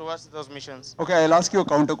 crores towards those missions? Okay, I'll ask you a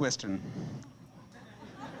counter question.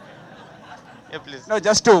 Yeah, please. No,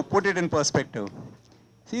 just to put it in perspective.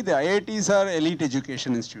 See, the IITs are elite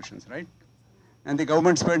education institutions, right? And the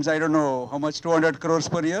government spends, I don't know how much, 200 crores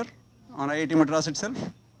per year on IIT Madras itself?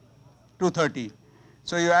 230.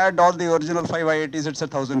 So you add all the original 5 IITs, it's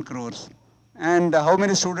 1,000 crores. And how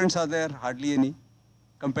many students are there? Hardly any,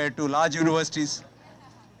 compared to large universities.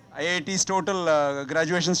 IIT's total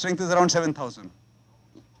graduation strength is around 7,000.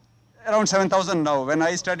 Around 7,000 now. When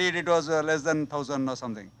I studied, it was less than 1,000 or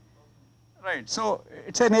something. Right, so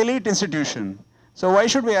it's an elite institution. So why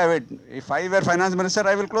should we have it? If I were finance minister,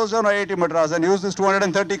 I will close down IIT Madras and use this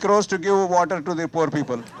 230 crores to give water to the poor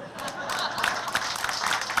people.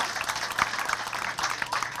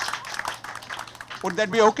 Would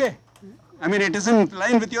that be okay? I mean, it is in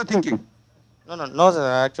line with your thinking. No,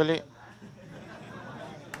 sir, actually.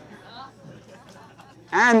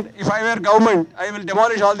 And if I were government, I will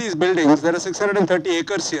demolish all these buildings. There are 630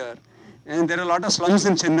 acres here. And there are a lot of slums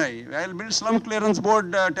in Chennai. I'll build slum clearance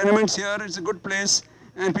board tenements here. It's a good place.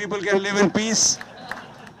 And people can live in peace,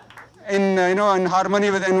 in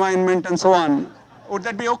harmony with the environment and so on. Would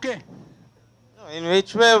that be okay? In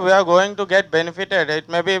which way we are going to get benefited? It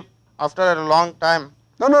may be after a long time.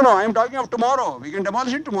 No, I'm talking of tomorrow. We can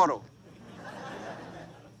demolish it tomorrow.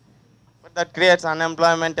 But that creates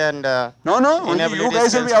unemployment and No, only you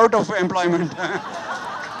guys will be out of employment.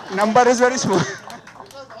 Number is very small.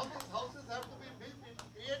 Because all these houses have to be built to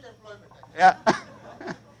create employment. Yeah.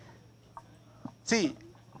 See,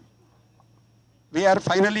 we are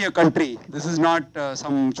finally a country. This is not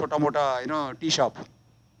some chota-mota, tea shop.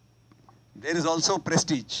 There is also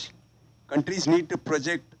prestige. Countries need to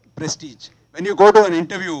project prestige. When you go to an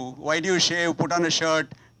interview, why do you shave, put on a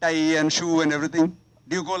shirt, tie and shoe and everything?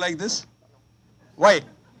 Do you go like this? Why?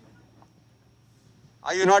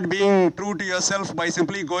 Are you not being true to yourself by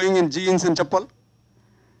simply going in jeans and chappal?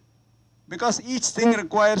 Because each thing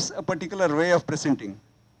requires a particular way of presenting.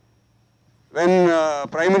 When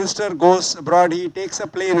Prime Minister goes abroad, he takes a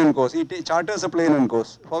plane and goes. He charters a plane and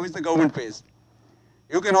goes, for which the government pays.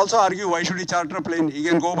 You can also argue, why should he charter a plane? He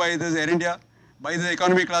can go by this Air India, buy the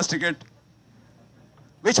economy class ticket,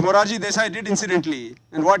 which Morarji Desai did incidentally.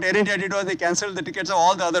 And what Air India did was they cancelled the tickets of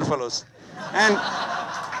all the other fellows. And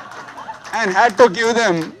had to give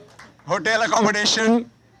them hotel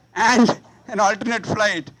accommodation and an alternate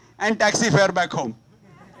flight and taxi fare back home.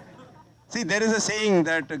 See, there is a saying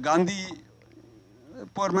that Gandhiji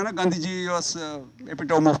was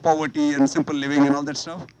epitome of poverty and simple living and all that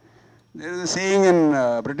stuff. There is a saying in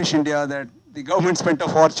British India that the government spent a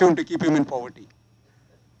fortune to keep him in poverty.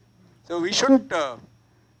 So we shouldn't,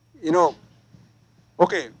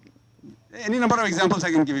 okay, any number of examples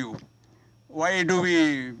I can give you. Why do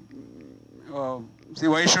we,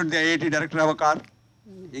 why should the IIT director have a car?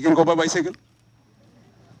 He can go by bicycle.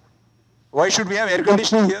 Why should we have air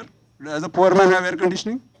conditioning here? Does a poor man have air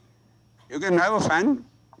conditioning? You can have a fan,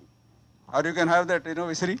 or you can have that,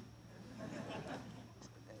 visiri.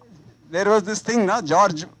 There was this thing,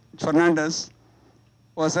 George Fernandez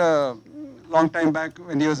was a long time back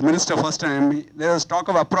when he was minister first time. There was talk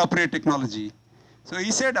of appropriate technology. So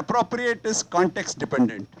he said appropriate is context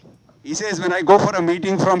dependent. He says, when I go for a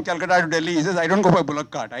meeting from Calcutta to Delhi, he says, I don't go by bullock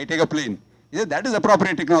cart, I take a plane. He said, that is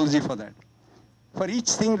appropriate technology for that. For each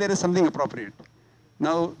thing there is something appropriate.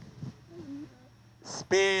 Now,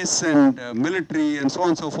 space and military and so on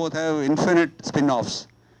and so forth have infinite spin-offs,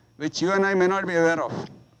 which you and I may not be aware of.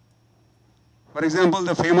 For example,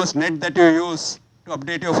 the famous net that you use to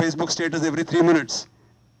update your Facebook status every 3 minutes.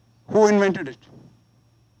 Who invented it?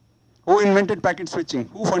 Who invented packet switching?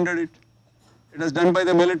 Who funded it? It was done by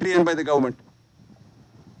the military and by the government.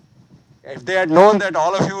 If they had known that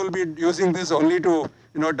all of you will be using this only to,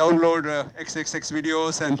 download XXX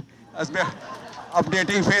videos and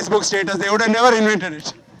updating Facebook status, they would have never invented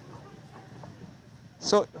it.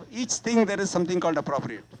 So each thing there is something called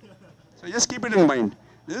appropriate. So just keep it in mind.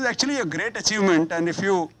 This is actually a great achievement, and if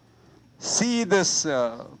you see this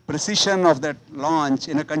precision of that launch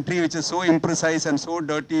in a country which is so imprecise and so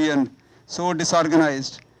dirty and so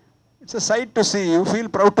disorganized, it's a sight to see. You feel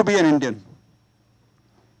proud to be an Indian.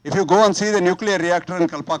 If you go and see the nuclear reactor in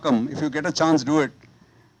Kalpakkam, if you get a chance, do it.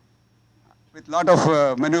 With a lot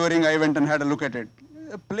of maneuvering, I went and had a look at it.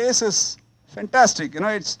 The place is fantastic.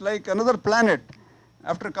 It's like another planet.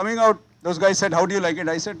 After coming out, those guys said, "How do you like it?"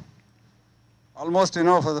 I said, almost,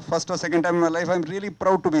 for the first or second time in my life, I'm really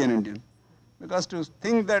proud to be an Indian. Because to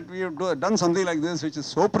think that we have done something like this, which is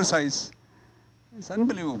so precise, it's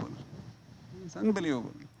unbelievable. It's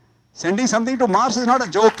unbelievable. Sending something to Mars is not a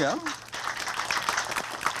joke, yeah?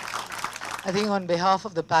 I think on behalf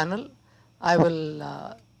of the panel, I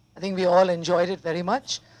think we all enjoyed it very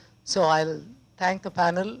much. So I'll thank the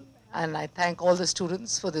panel, and I thank all the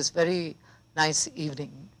students for this very nice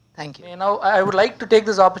evening. Thank you. Now, I would like to take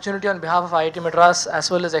this opportunity on behalf of IIT Madras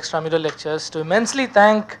as well as Extramural Lectures to immensely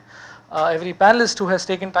thank every panelist who has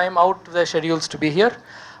taken time out of their schedules to be here.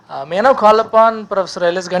 May I now call upon Professor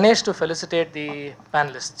L.S. Ganesh to felicitate the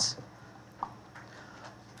panelists.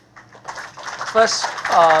 First,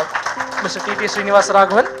 Mr. T.T.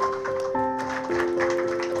 Srinivasaraghavan.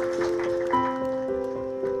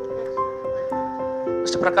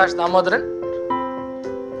 Mr. Prakash Damodaran.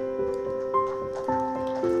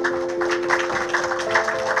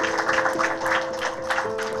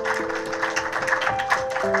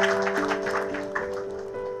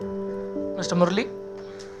 Mr. Murali.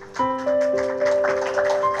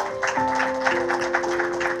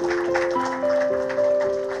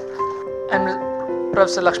 And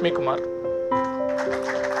Professor Lakshmi Kumar.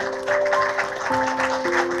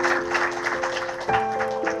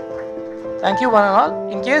 Thank you one and all.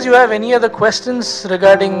 In case you have any other questions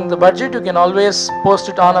regarding the budget, you can always post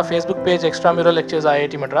it on our Facebook page, Extramural Lectures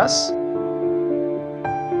IIT Madras.